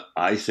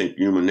 I think,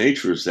 human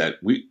nature is that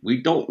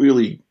we don't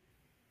really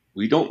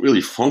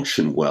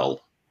function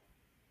well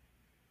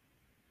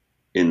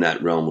in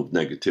that realm of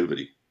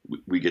negativity.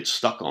 We get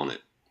stuck on it.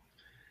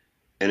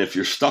 And if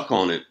you're stuck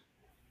on it,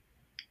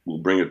 we'll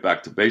bring it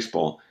back to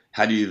baseball.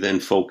 How do you then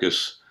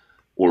focus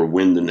or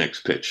win the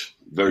next pitch?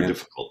 Very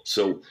difficult.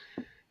 So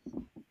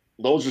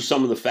those are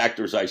some of the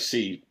factors I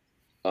see,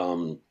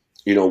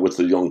 with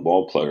the young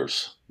ball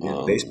players.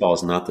 Yeah, baseball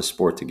is not the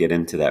sport to get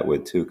into that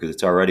with, too, because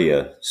it's already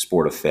a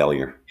sport of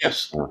failure.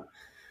 Yes.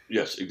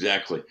 Yes,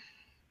 exactly.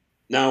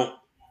 Now,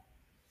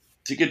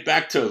 to get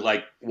back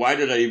to, why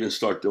did I even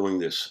start doing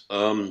this?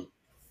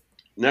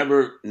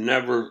 Never in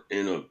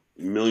a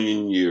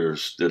million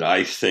years did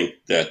I think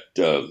that,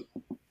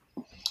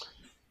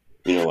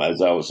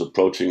 as I was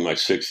approaching my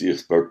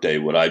 60th birthday,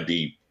 would I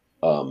be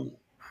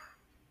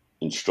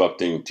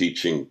instructing,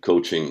 teaching,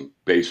 coaching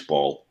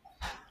baseball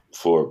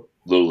for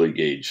little league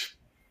age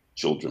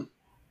children,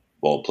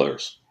 ball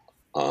players.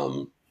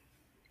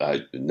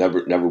 I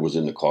never was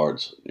in the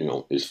cards,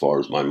 as far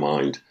as my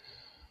mind.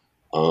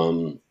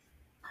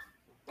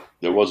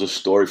 There was a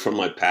story from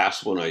my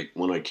past when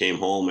I came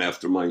home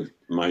after my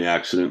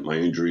accident, my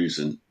injuries,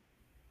 and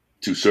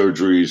 2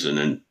 surgeries, and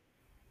then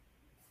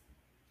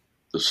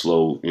the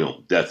slow,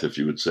 death, if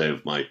you would say,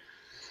 of my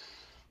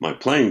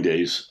playing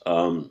days.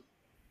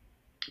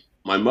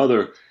 My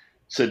mother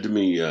said to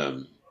me,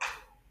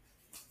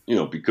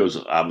 because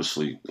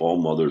obviously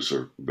all mothers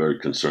are very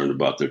concerned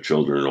about their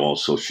children, and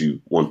also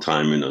she, one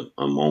time in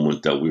a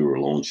moment that we were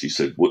alone, she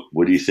said,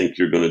 "What do you think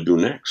you're going to do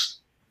next?"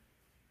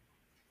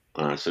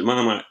 I said,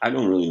 "Mom, I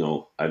don't really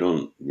know. I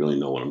don't really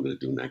know what I'm going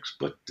to do next.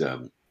 But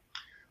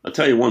I'll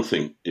tell you one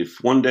thing.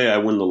 If one day I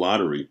win the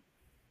lottery,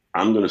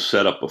 I'm going to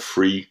set up a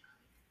free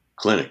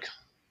clinic,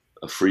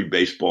 a free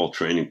baseball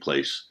training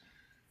place,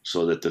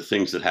 so that the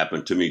things that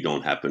happen to me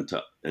don't happen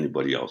to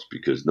anybody else,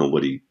 because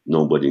nobody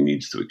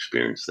needs to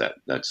experience that.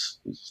 It's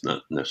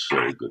not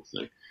necessarily a good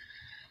thing."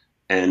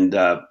 And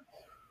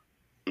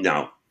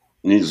now,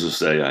 needless to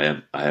say,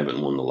 I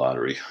haven't won the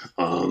lottery.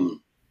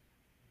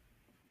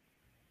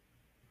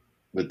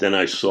 But then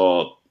I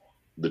saw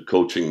the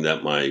coaching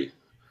that my,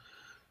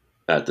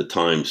 at the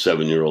time,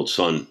 7-year-old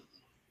son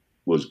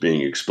was being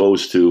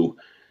exposed to.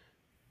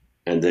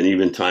 And then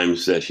even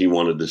times that he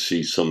wanted to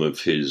see some of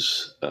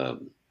his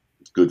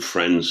good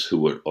friends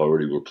who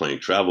already were playing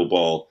travel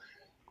ball.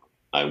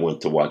 I went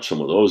to watch some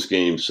of those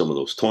games, some of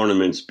those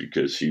tournaments,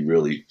 because he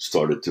really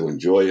started to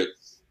enjoy it.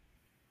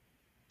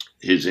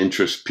 His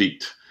interest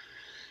peaked.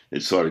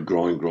 It started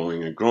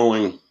growing and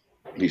growing.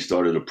 He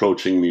started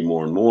approaching me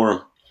more and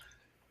more.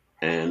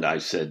 And I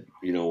said,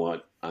 you know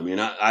what? I mean,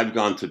 I've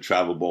gone to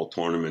travel ball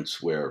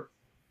tournaments where,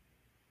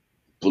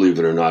 believe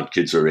it or not,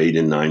 kids are 8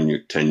 and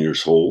 9, 10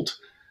 years old,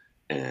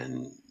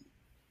 and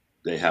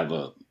they have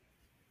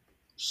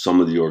some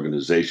of the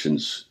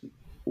organizations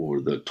or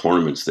the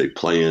tournaments they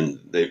play in,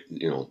 they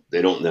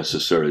don't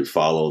necessarily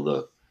follow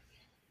the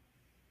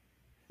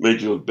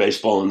Major League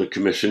Baseball and the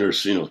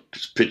commissioners,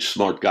 pitch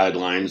smart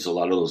guidelines. A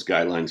lot of those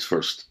guidelines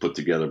first put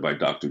together by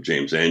Dr.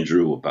 James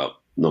Andrew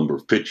about number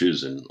of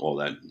pitches and all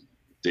that,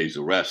 days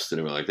of rest and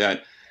everything like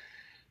that.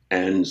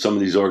 And some of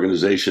these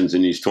organizations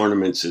in these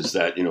tournaments is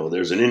that,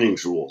 there's an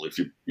innings rule. If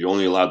you're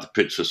only allowed to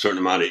pitch a certain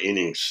amount of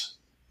innings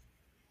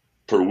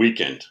per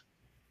weekend.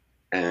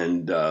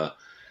 And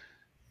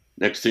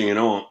next thing you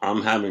know,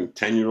 I'm having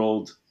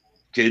 10-year-old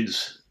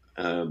kids.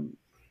 They'll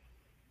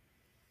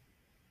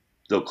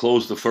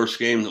close the first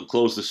game, they'll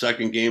close the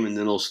second game, and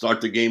then they'll start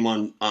the game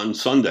on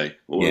Sunday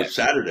or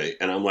Saturday.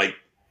 And I'm like,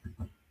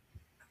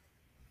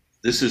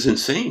 this is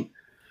insane.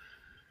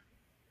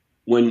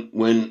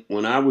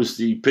 When I was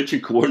the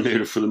pitching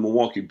coordinator for the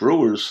Milwaukee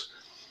Brewers,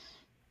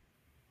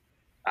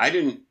 I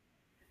didn't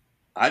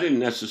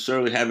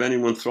necessarily have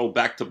anyone throw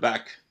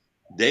back-to-back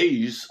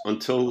days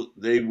until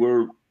they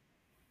were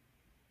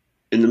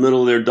in the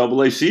middle of their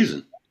Double-A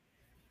season.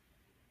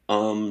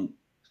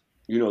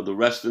 The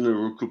rest and the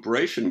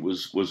recuperation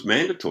was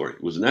mandatory,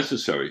 was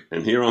necessary.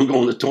 And here I'm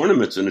going to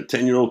tournaments, and a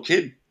 10-year-old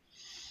kid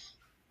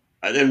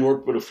I then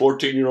worked with a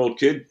 14-year-old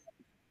kid,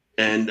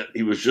 and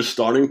he was just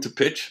starting to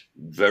pitch.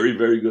 Very,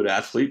 very good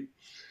athlete.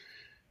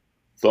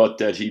 Thought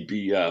that he'd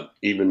be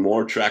even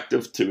more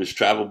attractive to his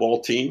travel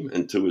ball team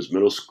and to his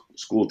middle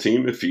school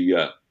team if he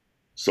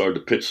started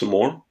to pitch some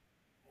more.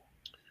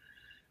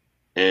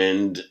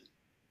 And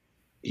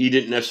he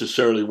didn't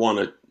necessarily want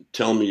to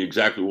tell me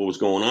exactly what was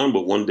going on,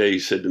 but one day he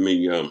said to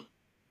me,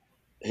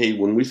 "Hey,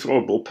 when we throw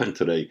a bullpen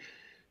today,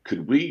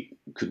 could we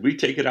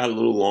take it out a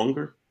little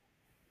longer?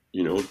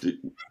 Do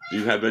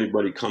you have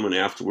anybody coming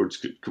afterwards?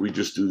 Could we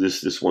just do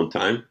this one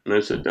time?" And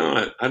I said,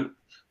 "No,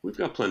 we've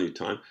got plenty of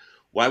time.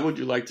 Why would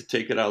you like to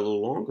take it out a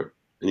little longer?"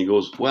 And he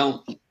goes,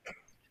 "Well,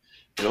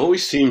 it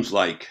always seems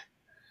like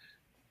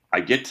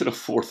I get to the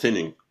fourth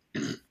inning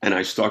and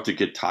I start to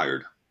get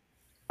tired.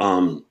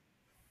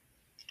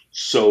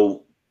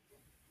 So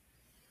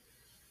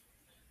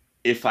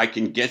if I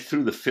can get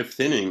through the fifth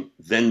inning,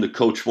 then the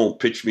coach won't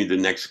pitch me the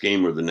next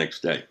game or the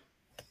next day."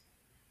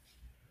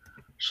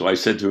 So I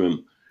said to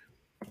him,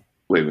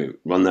 wait,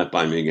 run that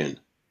by me again.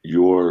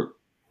 Your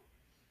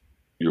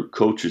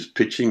coach is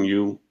pitching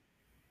you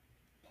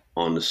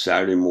on the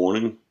Saturday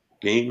morning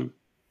game,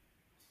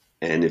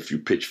 and if you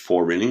pitch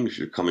 4 innings,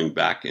 you're coming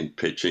back and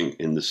pitching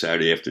in the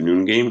Saturday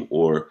afternoon game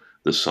or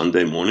the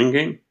Sunday morning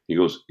game? He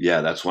goes,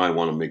 "Yeah, that's why I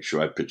want to make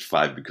sure I pitch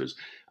 5 because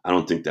I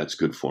don't think that's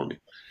good for me."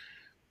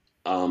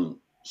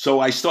 So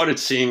I started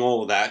seeing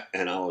all of that,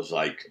 and I was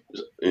like,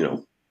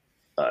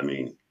 I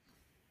mean,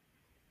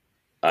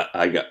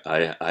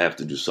 I have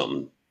to do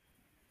something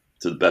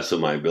to the best of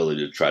my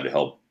ability to try to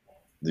help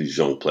these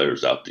young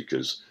players out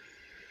because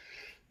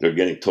they're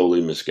getting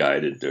totally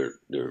misguided. They're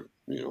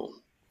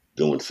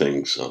doing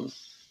things.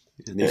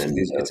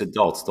 It's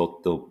adults.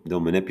 They'll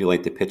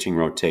manipulate the pitching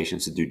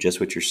rotations to do just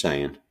what you're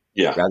saying.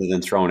 Yeah, Rather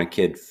than throwing a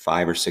kid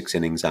 5 or 6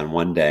 innings on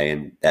one day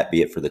and that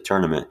be it for the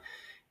tournament,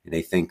 and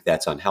they think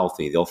that's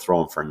unhealthy, they'll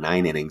throw them for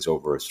 9 innings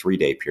over a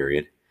 3-day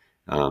period,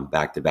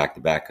 back to back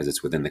to back, because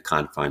it's within the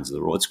confines of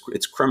the rule.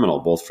 It's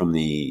criminal, both from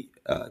the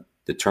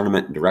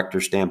tournament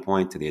director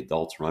standpoint to the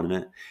adults running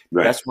it. The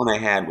right. best one I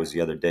had was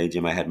the other day,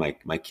 Jim. I had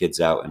my kids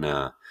out in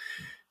a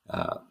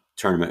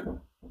tournament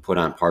put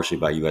on partially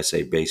by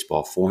USA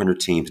Baseball, 400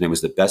 teams, and it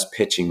was the best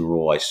pitching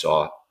rule I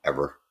saw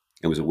ever.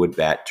 It was a wood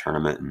bat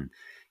tournament, and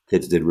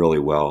kids did really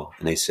well.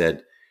 And they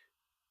said,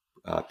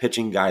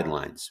 pitching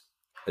guidelines: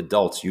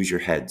 adults, use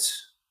your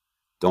heads.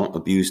 Don't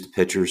abuse the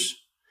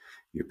pitchers.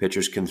 Your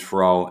pitchers can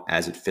throw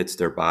as it fits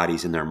their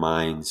bodies and their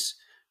minds.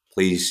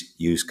 Please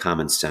use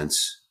common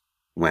sense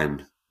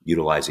when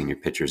utilizing your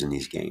pitchers in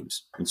these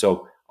games. And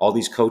so all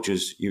these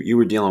coaches, you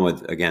were dealing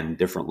with, again,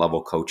 different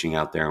level coaching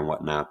out there and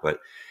whatnot, but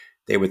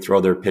they would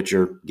throw their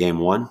pitcher game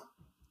 1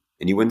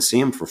 and you wouldn't see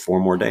him for 4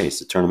 more days.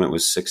 The tournament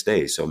was 6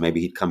 days. So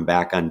maybe he'd come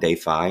back on day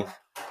 5.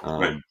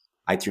 Right.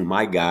 I threw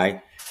my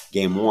guy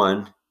game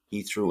 1.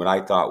 He threw what I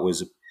thought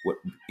was what,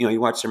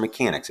 you watch their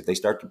mechanics. If they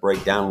start to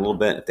break down a little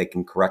bit, if they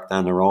can correct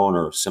on their own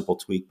or a simple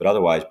tweak, but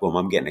otherwise, boom,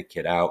 I'm getting a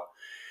kid out.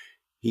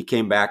 He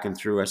came back and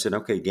threw. I said,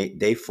 okay,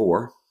 day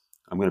 4,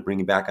 I'm going to bring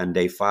you back on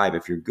day 5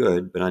 if you're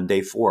good. But on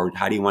day 4,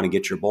 how do you want to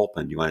get your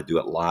bullpen? Do you want to do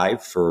it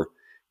live for,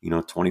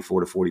 24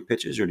 to 40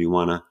 pitches, or do you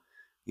want to,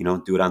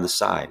 do it on the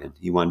side? And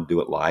he wanted to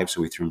do it live.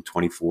 So we threw him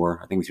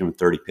 24. I think we threw him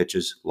 30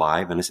 pitches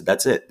live. And I said,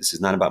 that's it. This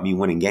is not about me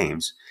winning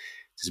games.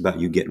 This is about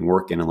you getting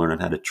work in and learning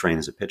how to train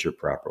as a pitcher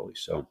properly.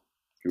 So,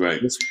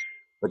 Right.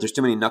 but there's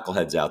too many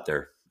knuckleheads out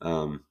there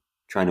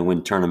trying to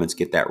win tournaments,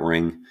 get that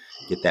ring,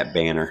 get that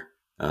banner,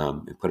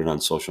 and put it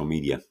on social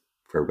media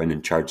for everybody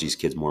and charge these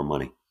kids more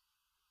money.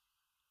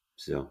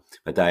 So,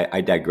 but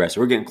I digress.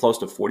 We're getting close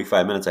to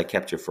 45 minutes. I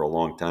kept you for a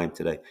long time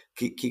today.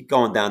 Keep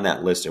going down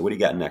that list there. What do you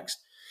got next?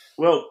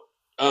 Well,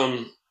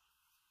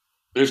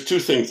 there's 2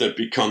 things that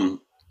become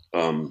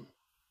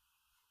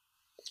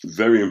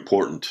very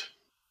important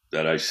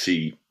that I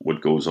see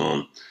what goes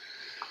on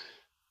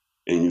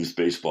in youth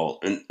baseball.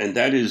 And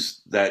that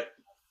is that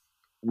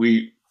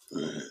we,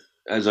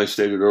 as I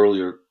stated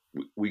earlier,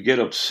 we get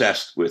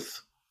obsessed with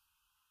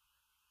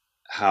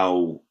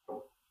how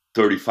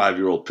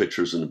 35-year-old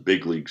pitchers in the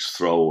big leagues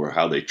throw or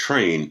how they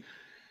train.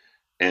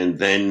 And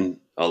then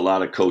a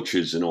lot of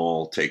coaches and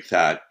all take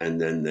that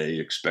and then they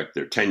expect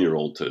their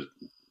 10-year-old to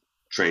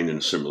train in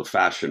a similar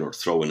fashion or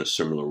throw in a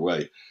similar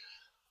way.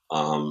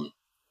 And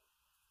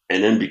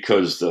then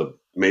because the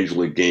major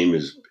league game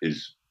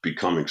is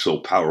becoming so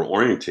power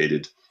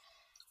orientated,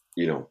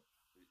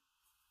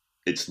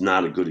 it's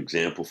not a good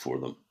example for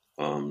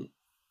them.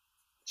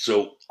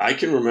 So I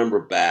can remember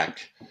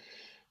back,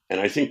 and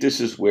I think this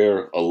is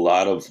where a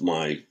lot of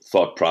my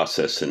thought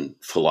process and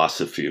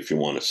philosophy, if you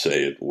want to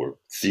say it, or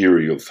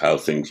theory of how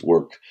things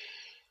work,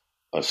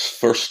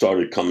 first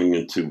started coming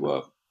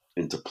into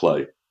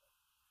play.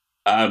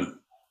 I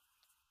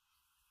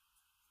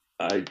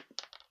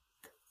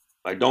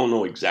don't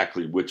know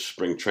exactly which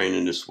spring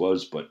training this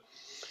was, but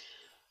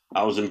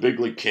I was in big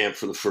league camp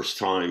for the first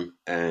time,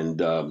 and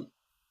I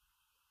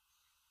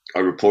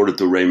reported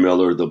to Ray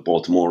Miller, the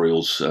Baltimore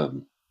Orioles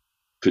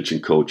pitching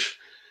coach.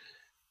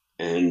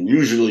 And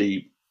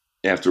usually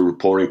after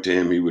reporting to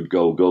him, he would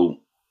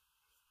go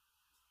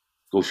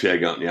go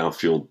shag out in the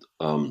outfield.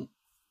 And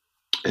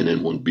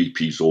then when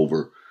BP's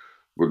over,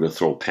 we're going to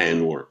throw a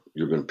pen, or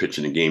you're going to pitch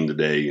in a game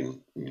today, and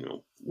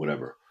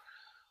whatever.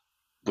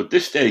 But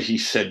this day he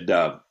said,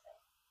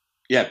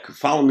 "Yeah,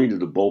 follow me to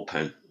the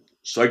bullpen."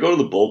 So I go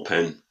to the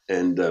bullpen,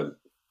 and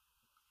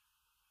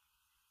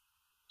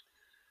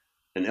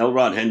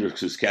Elrod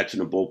Hendricks is catching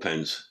the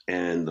bullpens,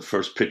 and the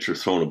first pitcher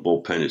throwing a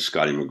bullpen is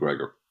Scotty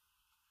McGregor.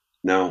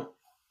 Now,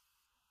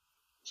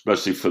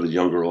 especially for the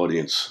younger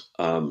audience,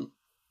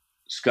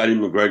 Scotty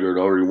McGregor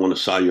had already won a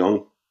Cy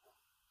Young.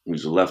 He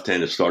was a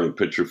left-handed starting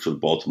pitcher for the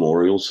Baltimore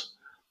Orioles.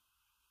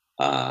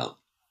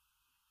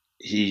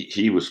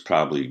 He was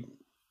probably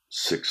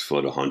 6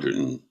 foot,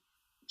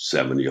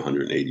 170,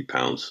 180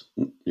 pounds.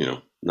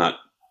 Not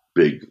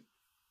big,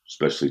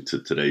 especially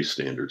to today's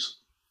standards.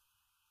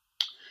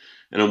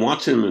 And I'm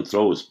watching him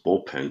throw his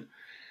bullpen,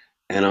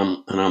 and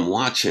I'm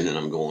watching, and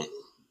I'm going,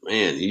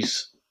 man,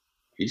 he's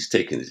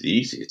taking it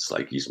easy. It's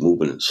like he's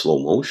moving in slow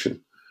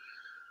motion,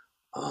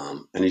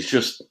 and he's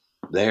just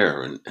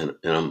there. And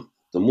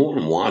the more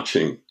I'm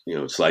watching,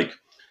 it's like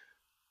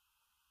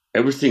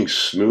everything's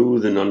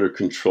smooth and under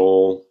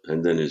control,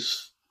 and then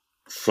his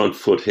front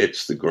foot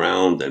hits the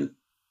ground, and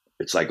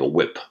it's like a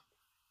whip.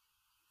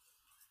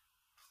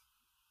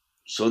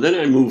 So then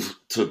I move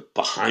to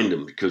behind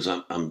him because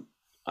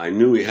I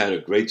knew he had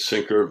a great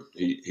sinker.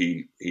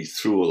 He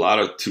threw a lot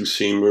of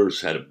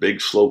two-seamers, had a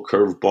big slow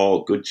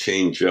curveball, good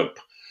changeup,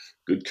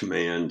 good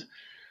command.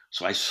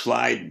 So I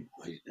slide,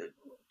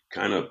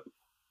 kind of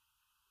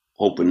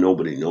hoping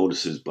nobody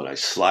notices, but I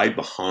slide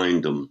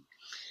behind him,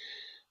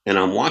 and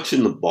I'm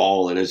watching the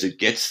ball, and as it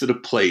gets to the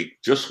plate,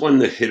 just when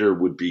the hitter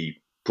would be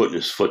putting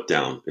his foot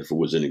down if it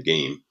was in a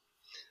game,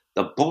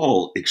 the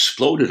ball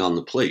exploded on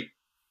the plate.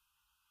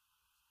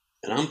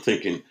 And I'm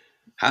thinking,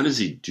 how does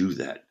he do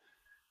that?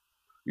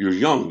 You're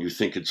young. You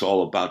think it's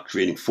all about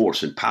creating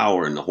force and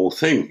power and the whole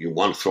thing. You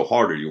want to throw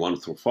harder. You want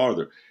to throw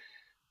farther.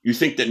 You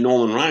think that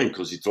Nolan Ryan,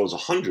 because he throws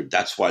 100,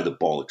 that's why the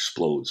ball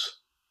explodes.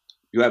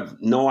 You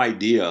have no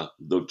idea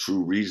the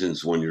true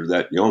reasons when you're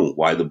that young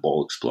why the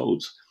ball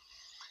explodes.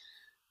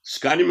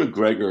 Scotty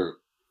McGregor,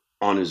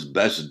 on his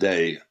best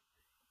day,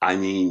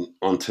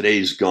 on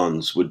today's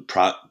guns, would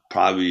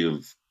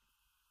probably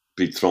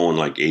be throwing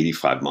like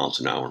 85 miles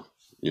an hour,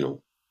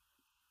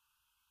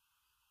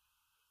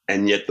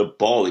 And yet the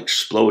ball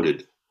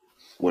exploded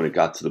when it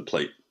got to the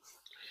plate.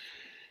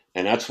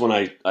 And that's when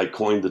I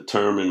coined the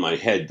term in my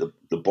head,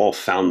 the ball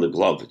found the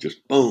glove. It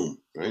just boom,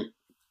 right?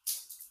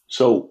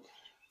 So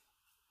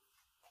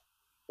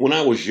when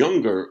I was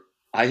younger,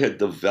 I had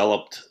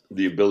developed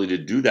the ability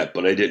to do that,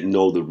 but I didn't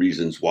know the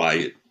reasons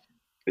why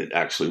it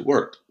actually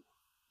worked.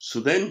 So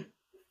then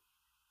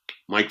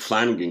Mike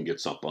Flanagan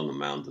gets up on the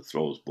mound to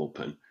throw his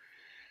bullpen.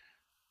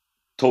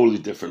 Totally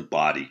different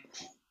body.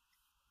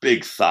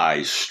 Big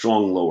thighs,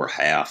 strong lower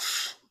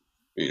half,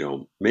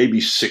 maybe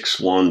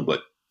 6'1",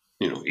 but,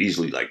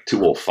 easily like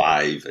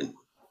 205 and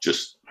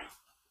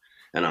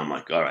I'm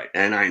like, all right.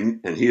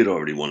 And he had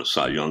already won a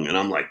Cy Young, and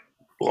I'm like,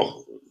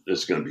 oh, this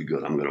is going to be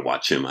good. I'm going to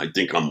watch him. I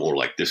think I'm more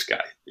like this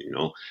guy,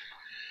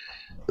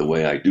 the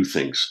way I do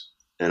things.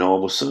 And all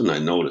of a sudden I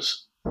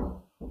notice,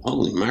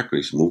 holy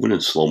mackerel, he's moving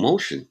in slow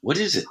motion. What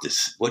is it?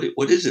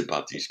 What is it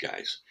about these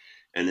guys?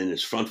 And then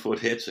his front foot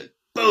hits it.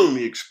 Boom,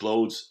 he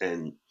explodes,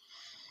 and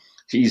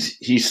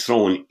he's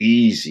throwing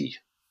easy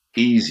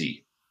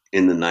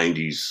in the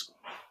 90s,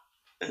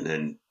 and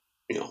then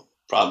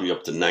probably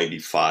up to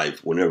 95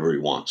 whenever he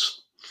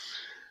wants.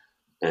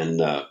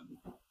 And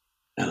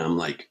I'm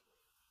like,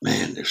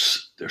 man,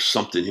 there's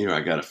something here. I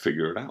got to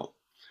figure it out.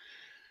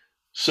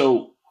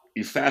 So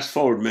you fast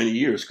forward many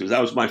years, because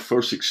that was my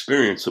first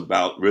experience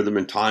about rhythm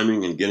and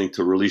timing and getting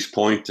to release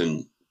point,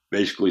 and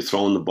basically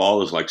throwing the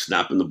ball is like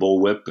snapping the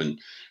bullwhip. And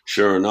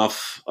sure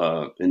enough,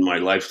 in my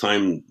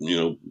lifetime,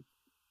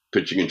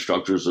 pitching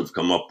instructors have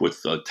come up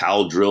with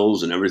towel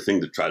drills and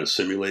everything to try to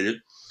simulate it.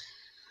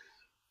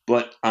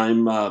 But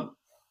when I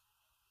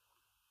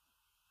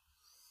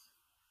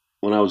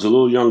was a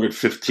little younger, at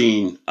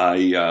 15,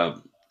 I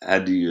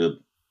had the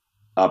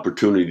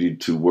opportunity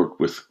to work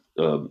with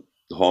the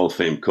Hall of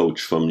Fame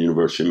coach from the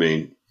University of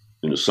Maine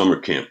in a summer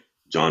camp,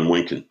 John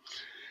Winkin.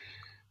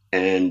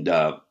 And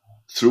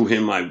through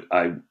him,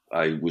 I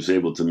was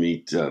able to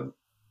meet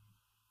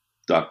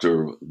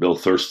Dr. Bill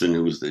Thurston,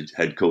 who was the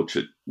head coach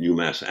at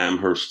UMass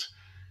Amherst.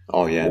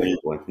 Oh, yeah.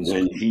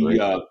 When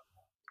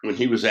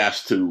he was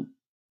asked to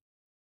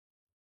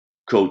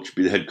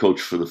be the head coach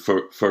for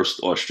the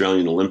first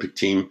Australian Olympic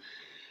team,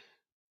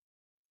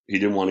 he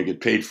didn't want to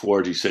get paid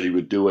for it. He said he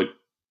would do it,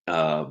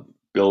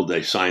 build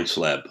a science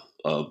lab.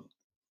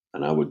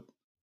 And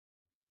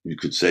you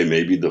could say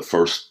maybe the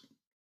first,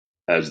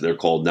 as they're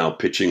called now,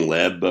 pitching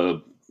lab,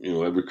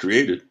 ever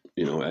created,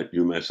 at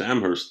UMass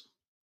Amherst.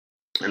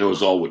 And it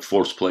was all with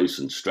force plates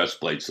and stress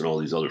plates and all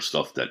these other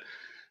stuff that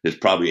is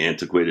probably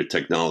antiquated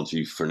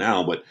technology for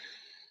now. But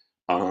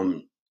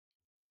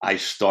I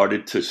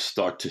started to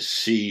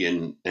see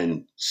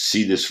and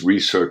see this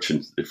research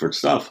and different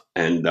stuff.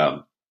 And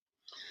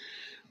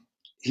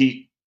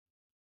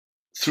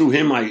through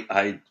him,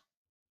 I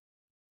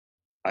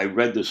I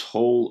read this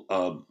whole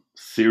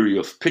theory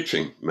of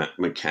pitching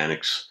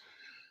mechanics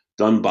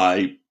done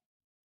by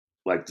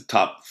like the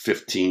top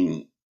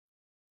 15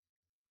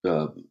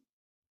 uh,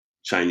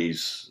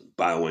 Chinese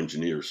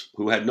bioengineers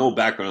who had no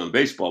background in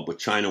baseball, but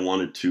China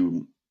wanted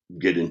to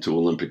get into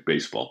Olympic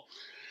baseball.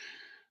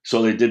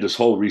 So they did this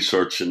whole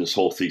research and this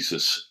whole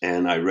thesis,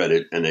 and I read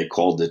it, and they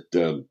called it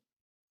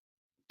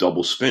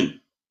double spin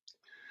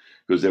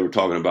because they were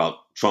talking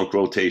about trunk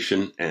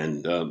rotation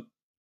and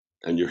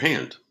your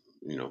hand,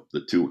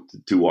 the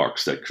two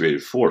arcs that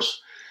created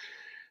force.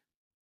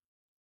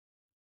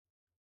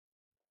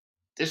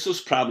 This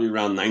was probably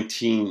around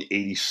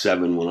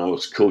 1987 when I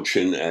was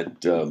coaching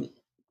at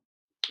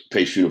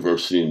Pace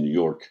University in New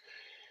York,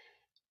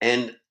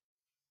 and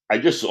I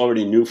just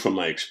already knew from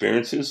my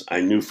experiences.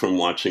 I knew from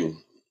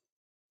watching,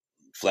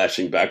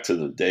 flashing back to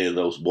the day of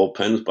those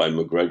bullpens by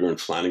McGregor and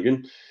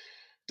Flanagan,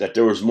 that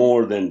there was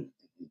more than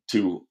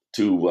two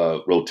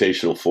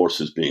rotational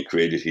forces being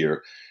created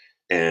here.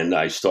 And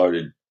I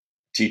started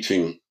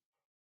teaching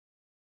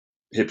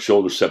hip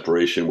shoulder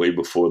separation way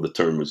before the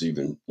term was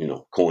even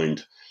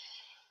coined.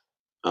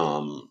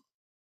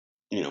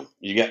 You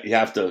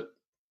have to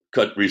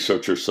cut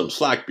researchers some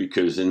slack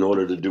because in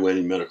order to do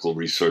any medical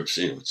research,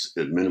 it's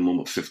a minimum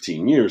of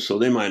 15 years. So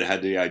they might have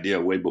had the idea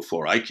way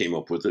before I came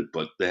up with it,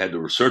 but they had to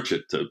research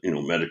it to,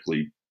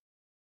 medically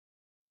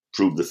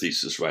prove the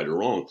thesis right or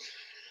wrong.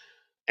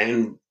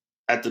 And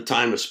at the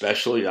time,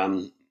 especially,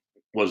 I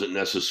wasn't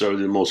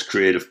necessarily the most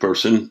creative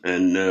person,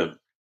 and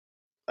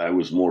I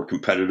was more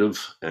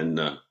competitive and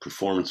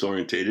performance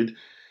orientated.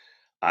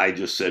 I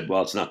just said,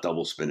 well, it's not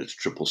double spin, it's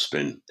triple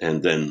spin.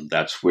 And then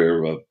that's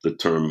where the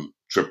term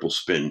triple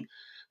spin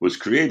was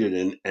created.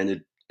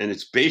 And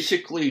it's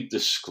basically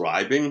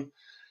describing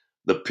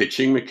the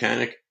pitching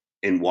mechanic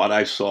in what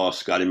I saw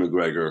Scotty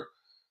McGregor,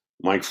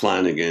 Mike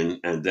Flanagan,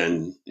 and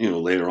then,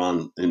 later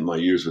on in my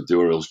years with the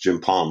Orioles,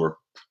 Jim Palmer,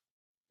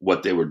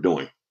 what they were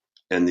doing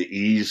and the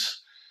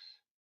ease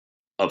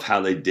of how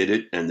they did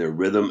it and their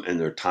rhythm and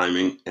their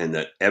timing, and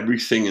that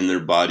everything in their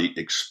body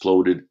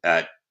exploded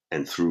at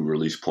and through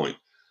release point,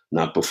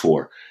 not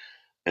before.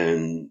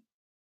 And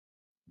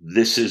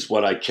this is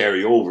what I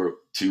carry over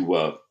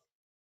to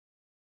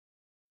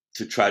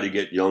try to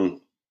get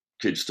young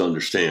kids to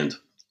understand.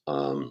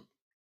 When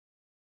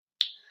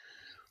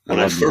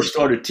I first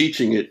started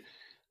teaching it,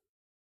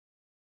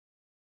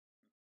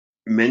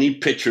 many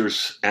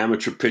pitchers,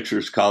 amateur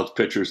pitchers, college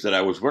pitchers that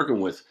I was working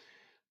with,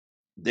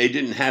 they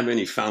didn't have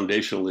any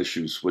foundational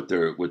issues with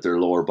their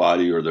lower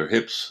body or their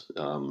hips.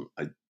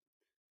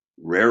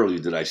 Rarely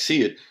did I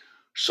see it.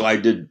 So I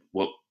did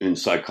what in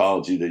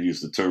psychology they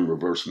use the term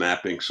reverse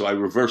mapping. So I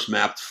reverse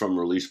mapped from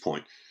release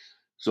point.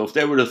 So if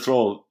they were to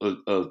throw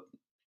a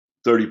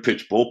 30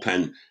 pitch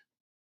bullpen,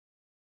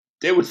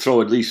 they would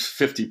throw at least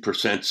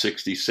 50%,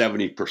 60,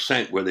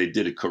 70% where they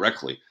did it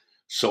correctly.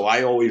 So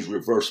I always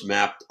reverse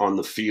mapped on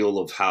the feel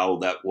of how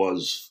that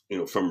was,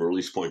 from a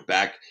release point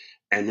back.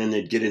 And then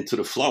they'd get into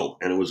the flow.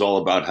 And it was all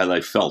about how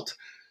they felt.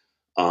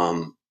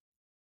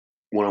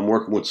 When I'm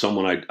working with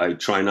someone, I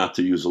try not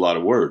to use a lot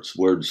of words.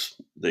 Words,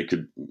 they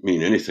could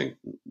mean anything.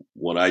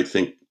 What I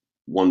think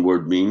one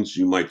word means,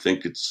 you might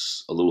think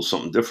it's a little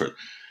something different.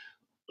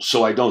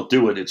 So I don't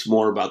do it. It's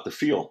more about the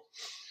feel.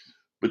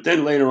 But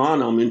then later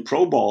on, I'm in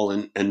pro ball,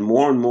 and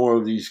more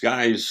of these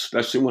guys,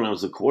 especially when I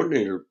was the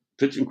coordinator,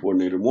 pitching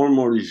coordinator, more and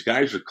more of these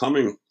guys are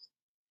coming.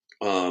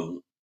 My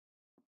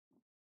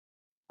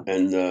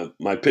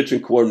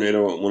pitching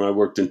coordinator, when I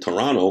worked in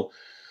Toronto,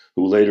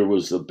 who later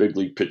was the big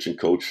league pitching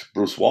coach,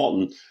 Bruce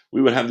Walton,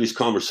 we would have these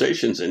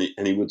conversations,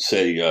 and he would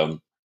say,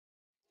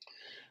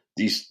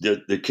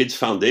 the kids'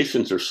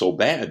 foundations are so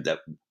bad that,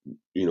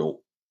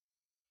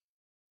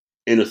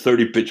 in a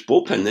 30-pitch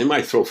bullpen, they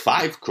might throw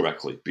 5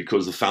 correctly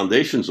because the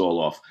foundation's all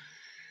off.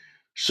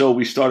 So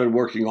we started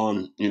working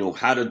on,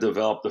 how to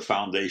develop the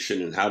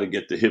foundation and how to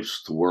get the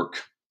hips to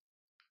work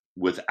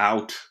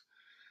without,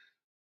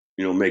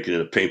 making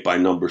it a paint by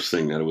numbers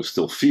thing, that it was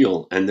still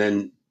feel. And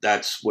then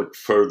that's what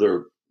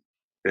further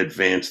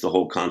advanced the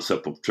whole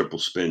concept of triple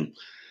spin.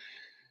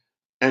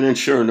 And then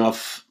sure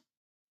enough,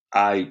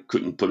 I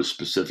couldn't put a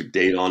specific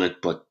date on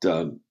it, but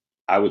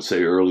I would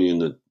say early in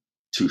the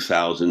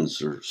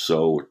 2000s or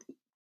so,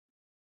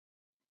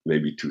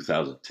 maybe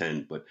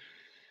 2010. But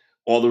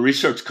all the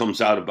research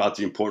comes out about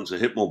the importance of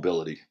hip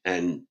mobility,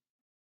 and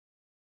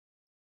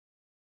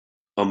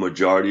a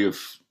majority of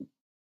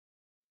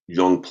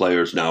young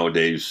players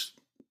nowadays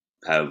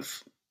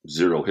have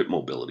zero hip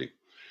mobility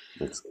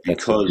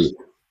because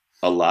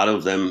a lot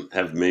of them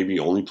have maybe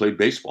only played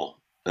baseball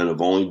and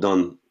have only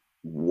done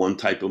one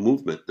type of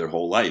movement their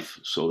whole life.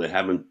 So they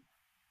haven't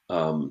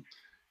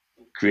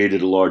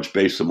created a large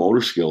base of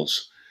motor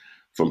skills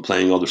from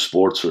playing other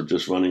sports or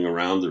just running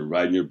around or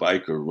riding your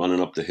bike or running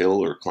up the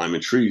hill or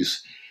climbing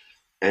trees.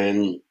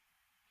 And,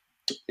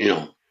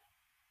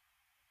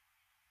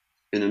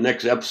 in the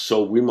next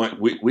episode,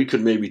 we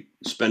could maybe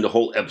spend a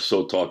whole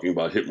episode talking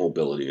about hip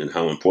mobility and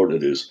how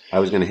important it is. I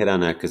was going to hit on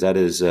that because that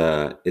is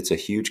it's a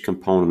huge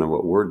component of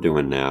what we're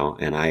doing now,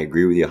 and I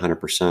agree with you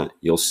 100%.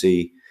 You'll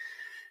see,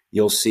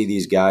 you'll see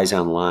these guys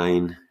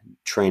online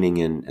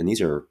training and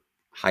these are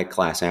high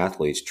class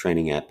athletes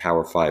training at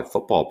Power 5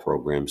 football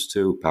programs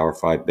too, Power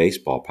 5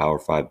 baseball, Power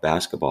 5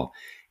 basketball.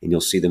 And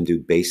you'll see them do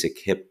basic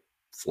hip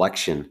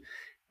flexion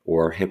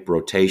or hip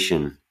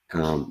rotation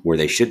where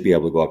they should be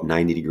able to go up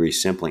 90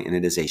 degrees simply. And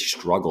it is a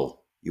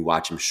struggle. You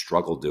watch them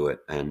struggle do it.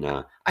 And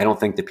I don't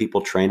think the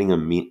people training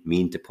them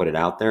mean to put it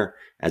out there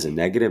as a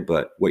negative,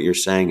 but what you're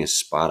saying is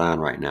spot on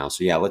right now.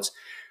 So yeah, let's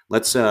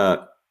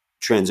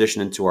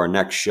transition into our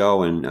next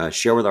show and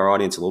share with our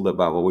audience a little bit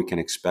about what we can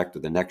expect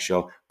with the next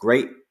show.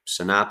 Great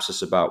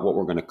synopsis about what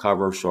we're going to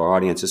cover. So our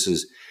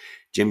audience,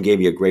 Jim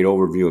gave you a great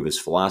overview of his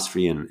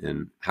philosophy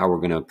and how we're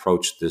going to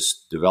approach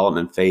this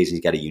development phase. He's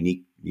got a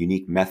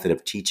unique method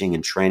of teaching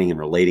and training and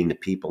relating to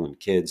people and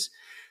kids.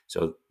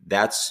 So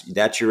that's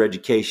your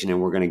education,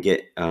 and we're going to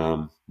get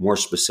more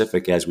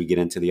specific as we get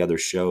into the other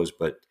shows.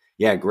 But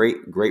yeah,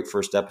 great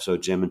first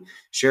episode, Jim. And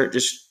share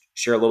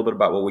a little bit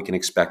about what we can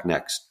expect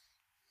next.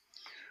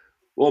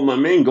 Well, my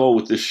main goal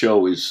with this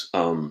show is,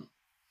 and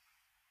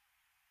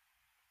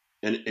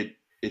it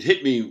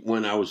hit me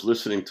when I was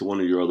listening to one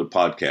of your other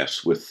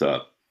podcasts with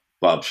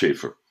Bob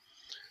Schaefer.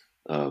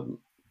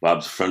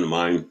 Bob's a friend of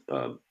mine.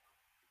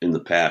 In the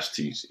past,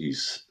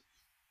 he's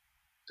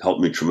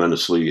helped me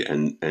tremendously,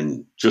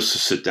 and just to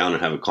sit down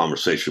and have a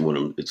conversation with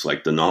him, it's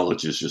like the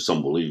knowledge is just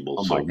unbelievable.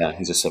 Oh my God,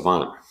 he's a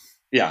savant.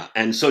 Yeah,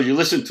 and so you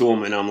listen to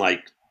him, and I'm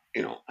like,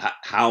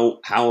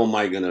 how am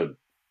I gonna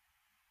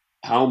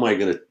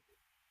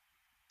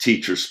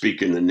teach or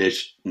speak in the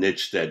niche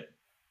that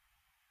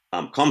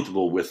I'm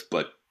comfortable with,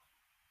 but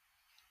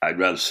I'd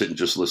rather sit and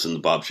just listen to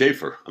Bob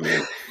Schaefer. I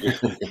mean,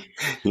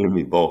 you and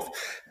me both.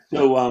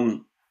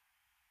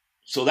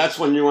 So that's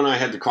when you and I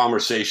had the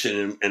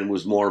conversation, and it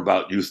was more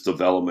about youth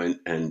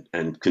development and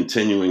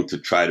continuing to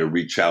try to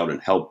reach out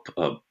and help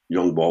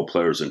young ball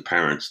players and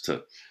parents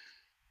to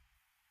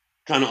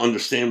kind of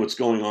understand what's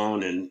going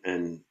on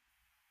and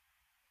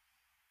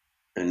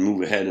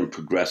move ahead and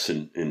progress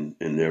in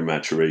their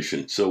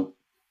maturation. So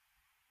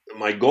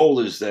my goal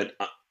is that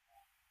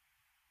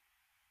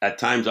at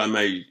times I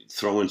may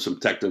throw in some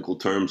technical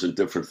terms and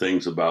different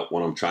things about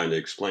what I'm trying to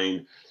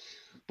explain,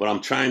 but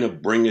I'm trying to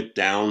bring it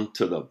down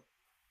to the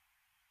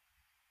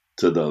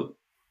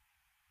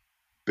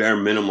bare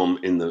minimum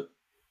to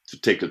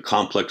take a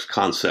complex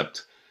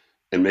concept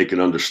and make it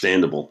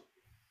understandable.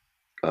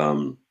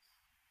 A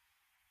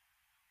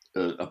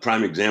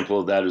prime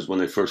example of that is when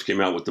they first came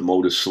out with the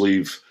Modus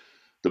sleeve.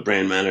 The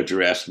brand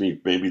manager asked me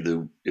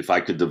if I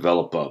could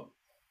develop a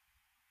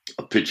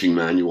pitching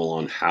manual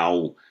on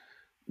how,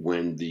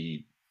 when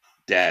the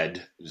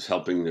dad is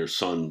helping their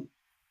son,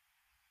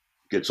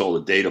 gets all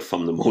the data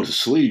from the Modus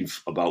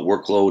sleeve about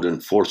workload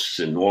and force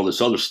and all this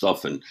other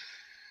stuff, and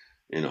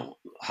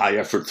high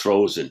effort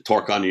throws and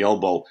torque on the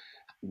elbow.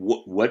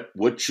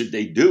 What should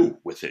they do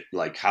with it?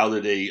 Like, how do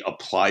they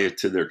apply it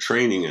to their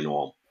training and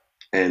all?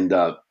 And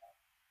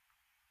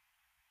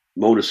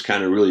Modus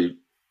kind of really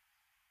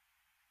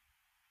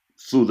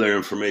flew their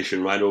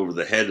information right over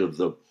the head of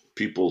the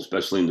people,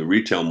 especially in the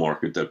retail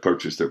market, that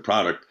purchased their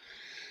product.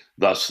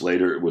 Thus,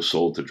 later it was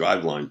sold to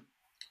Driveline,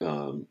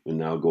 and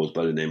now it goes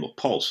by the name of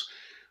Pulse.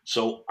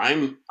 So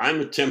I'm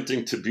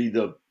attempting to be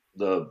the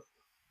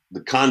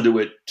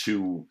conduit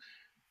to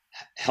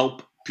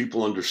help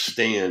people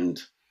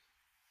understand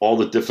all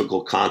the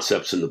difficult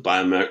concepts in the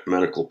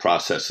biomedical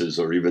processes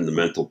or even the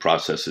mental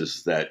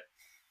processes that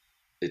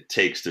it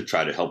takes to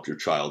try to help your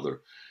child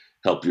or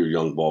help your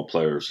young ball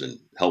players and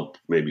help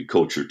maybe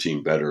coach your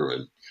team better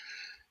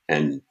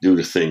and do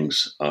the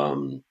things.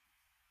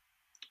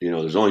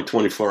 There's only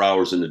 24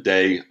 hours in the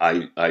day.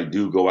 I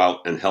do go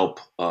out and help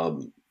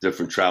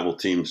different travel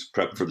teams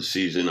prep for the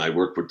season. I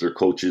work with their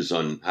coaches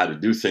on how to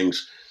do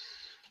things,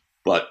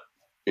 but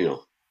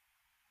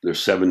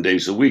there's 7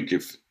 days a week.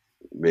 If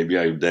maybe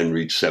I then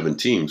reach 7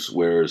 teams,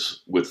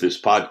 whereas with this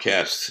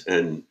podcast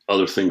and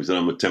other things that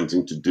I'm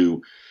attempting to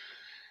do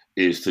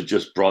is to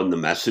just broaden the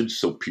message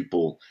so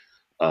people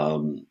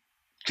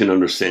can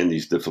understand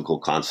these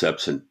difficult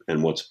concepts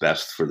and what's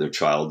best for their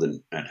child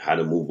and how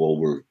to move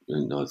over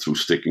and through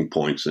sticking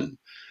points and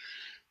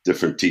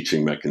different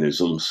teaching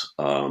mechanisms.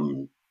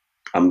 I'm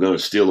going to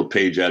steal a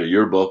page out of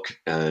your book,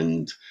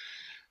 and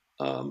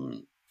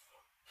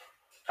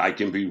I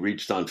can be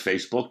reached on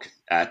Facebook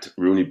at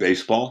Rooney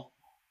Baseball,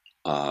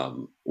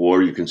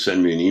 or you can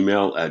send me an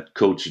email at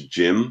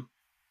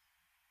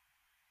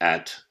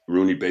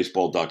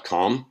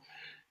coachjim@rooneybaseball.com.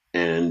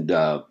 And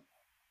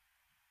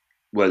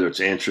whether it's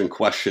answering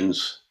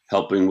questions,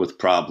 helping with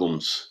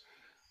problems,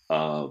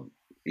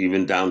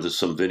 even down to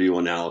some video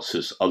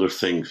analysis, other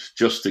things,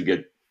 just to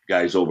get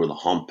guys over the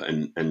hump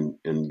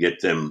and get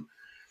them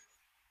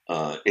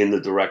in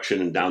the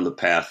direction and down the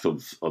path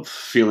of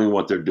feeling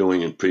what they're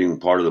doing and being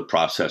part of the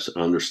process and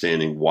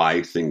understanding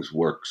why things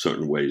work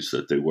certain ways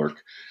that they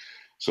work.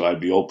 So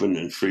I'd be open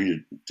and free to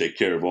take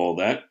care of all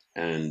that.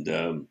 And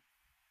on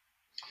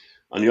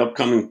the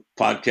upcoming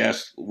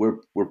podcast,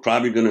 we're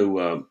probably going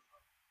to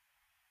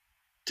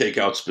take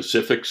out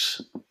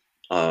specifics,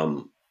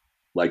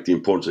 like the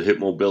importance of hip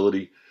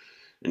mobility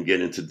and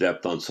get into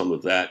depth on some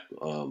of that.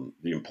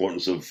 The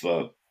importance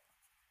of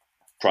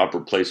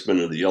proper placement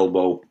of the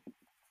elbow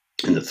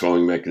and the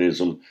throwing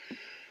mechanism.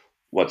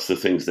 What's the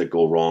things that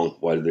go wrong?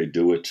 Why do they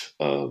do it?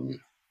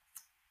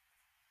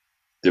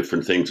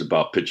 Different things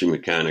about pitching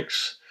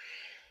mechanics.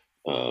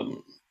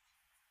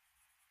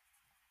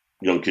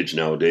 Young kids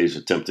nowadays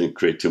attempting to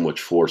create too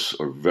much force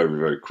are very,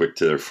 very quick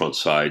to their front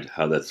side,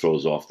 how that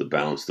throws off the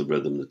balance, the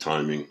rhythm, the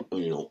timing,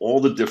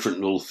 all the different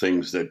little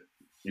things that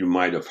you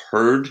might have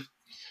heard.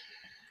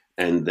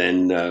 And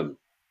then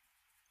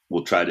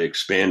we'll try to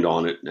expand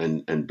on it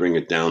and bring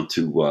it down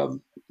to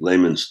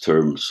layman's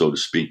terms, so to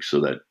speak, so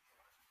that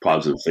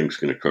positive things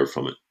can occur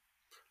from it.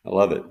 I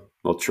love it.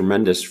 Well,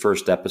 tremendous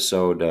first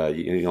episode.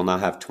 You'll now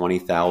have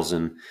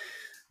 20,000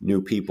 new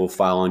people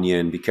following you,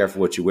 and be careful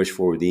what you wish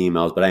for with the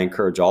emails. But I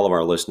encourage all of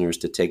our listeners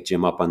to take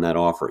Jim up on that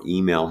offer.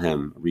 Email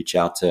him, reach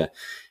out to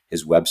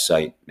his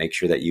website, make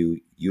sure that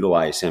you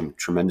utilize him.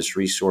 Tremendous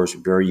resource,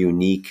 very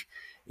unique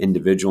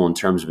individual in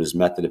terms of his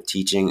method of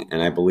teaching.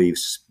 And I believe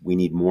we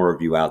need more of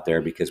you out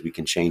there because we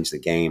can change the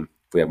game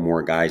if we have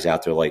more guys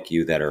out there like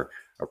you that are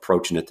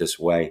approaching it this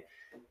way.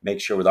 Make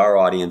sure with our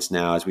audience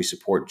now, as we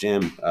support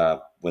Jim,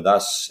 with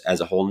us as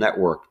a whole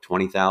network,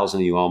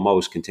 20,000 of you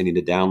almost, continue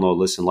to download,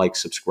 listen, like,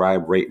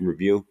 subscribe, rate, and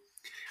review.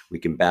 We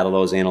can battle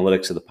those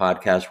analytics of the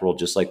podcast world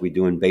just like we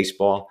do in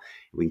baseball.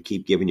 We can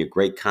keep giving you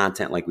great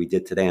content like we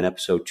did today on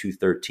episode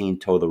 213,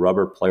 Toe the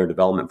Rubber, player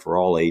development for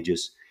all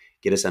ages.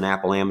 Get us on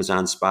Apple,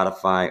 Amazon,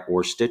 Spotify,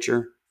 or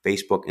Stitcher,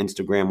 Facebook,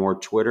 Instagram, or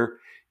Twitter.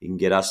 You can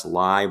get us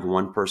live,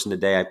 one person a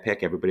day I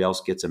pick. Everybody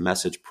else gets a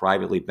message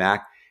privately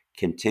back.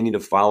 Continue to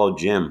follow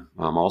Jim.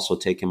 Also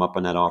take him up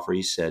on that offer.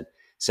 He said,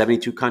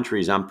 72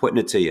 countries, I'm putting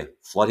it to you.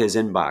 Flood his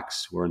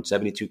inbox. We're in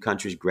 72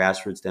 countries,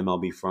 grassroots to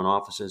MLB front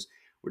offices.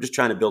 We're just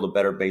trying to build a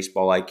better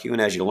baseball IQ.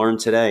 And as you learned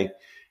today,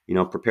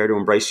 prepare to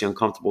embrace the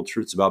uncomfortable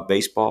truths about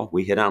baseball.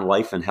 We hit on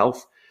life and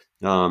health.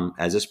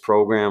 As this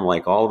program,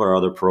 like all of our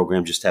other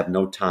programs, just have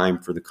no time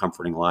for the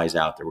comforting lies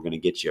out there. We're going to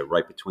get you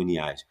right between the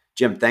eyes.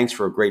 Jim, thanks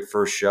for a great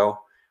first show.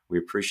 We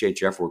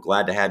appreciate you. We're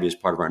glad to have you as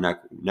part of our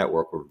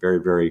network. We're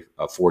very, very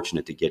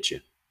fortunate to get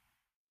you.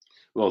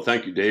 Well,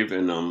 thank you, Dave,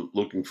 and I'm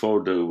looking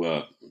forward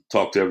to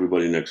talk to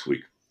everybody next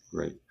week.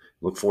 Great.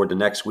 Look forward to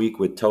next week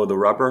with Toe the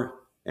Rubber,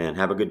 and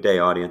have a good day,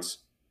 audience.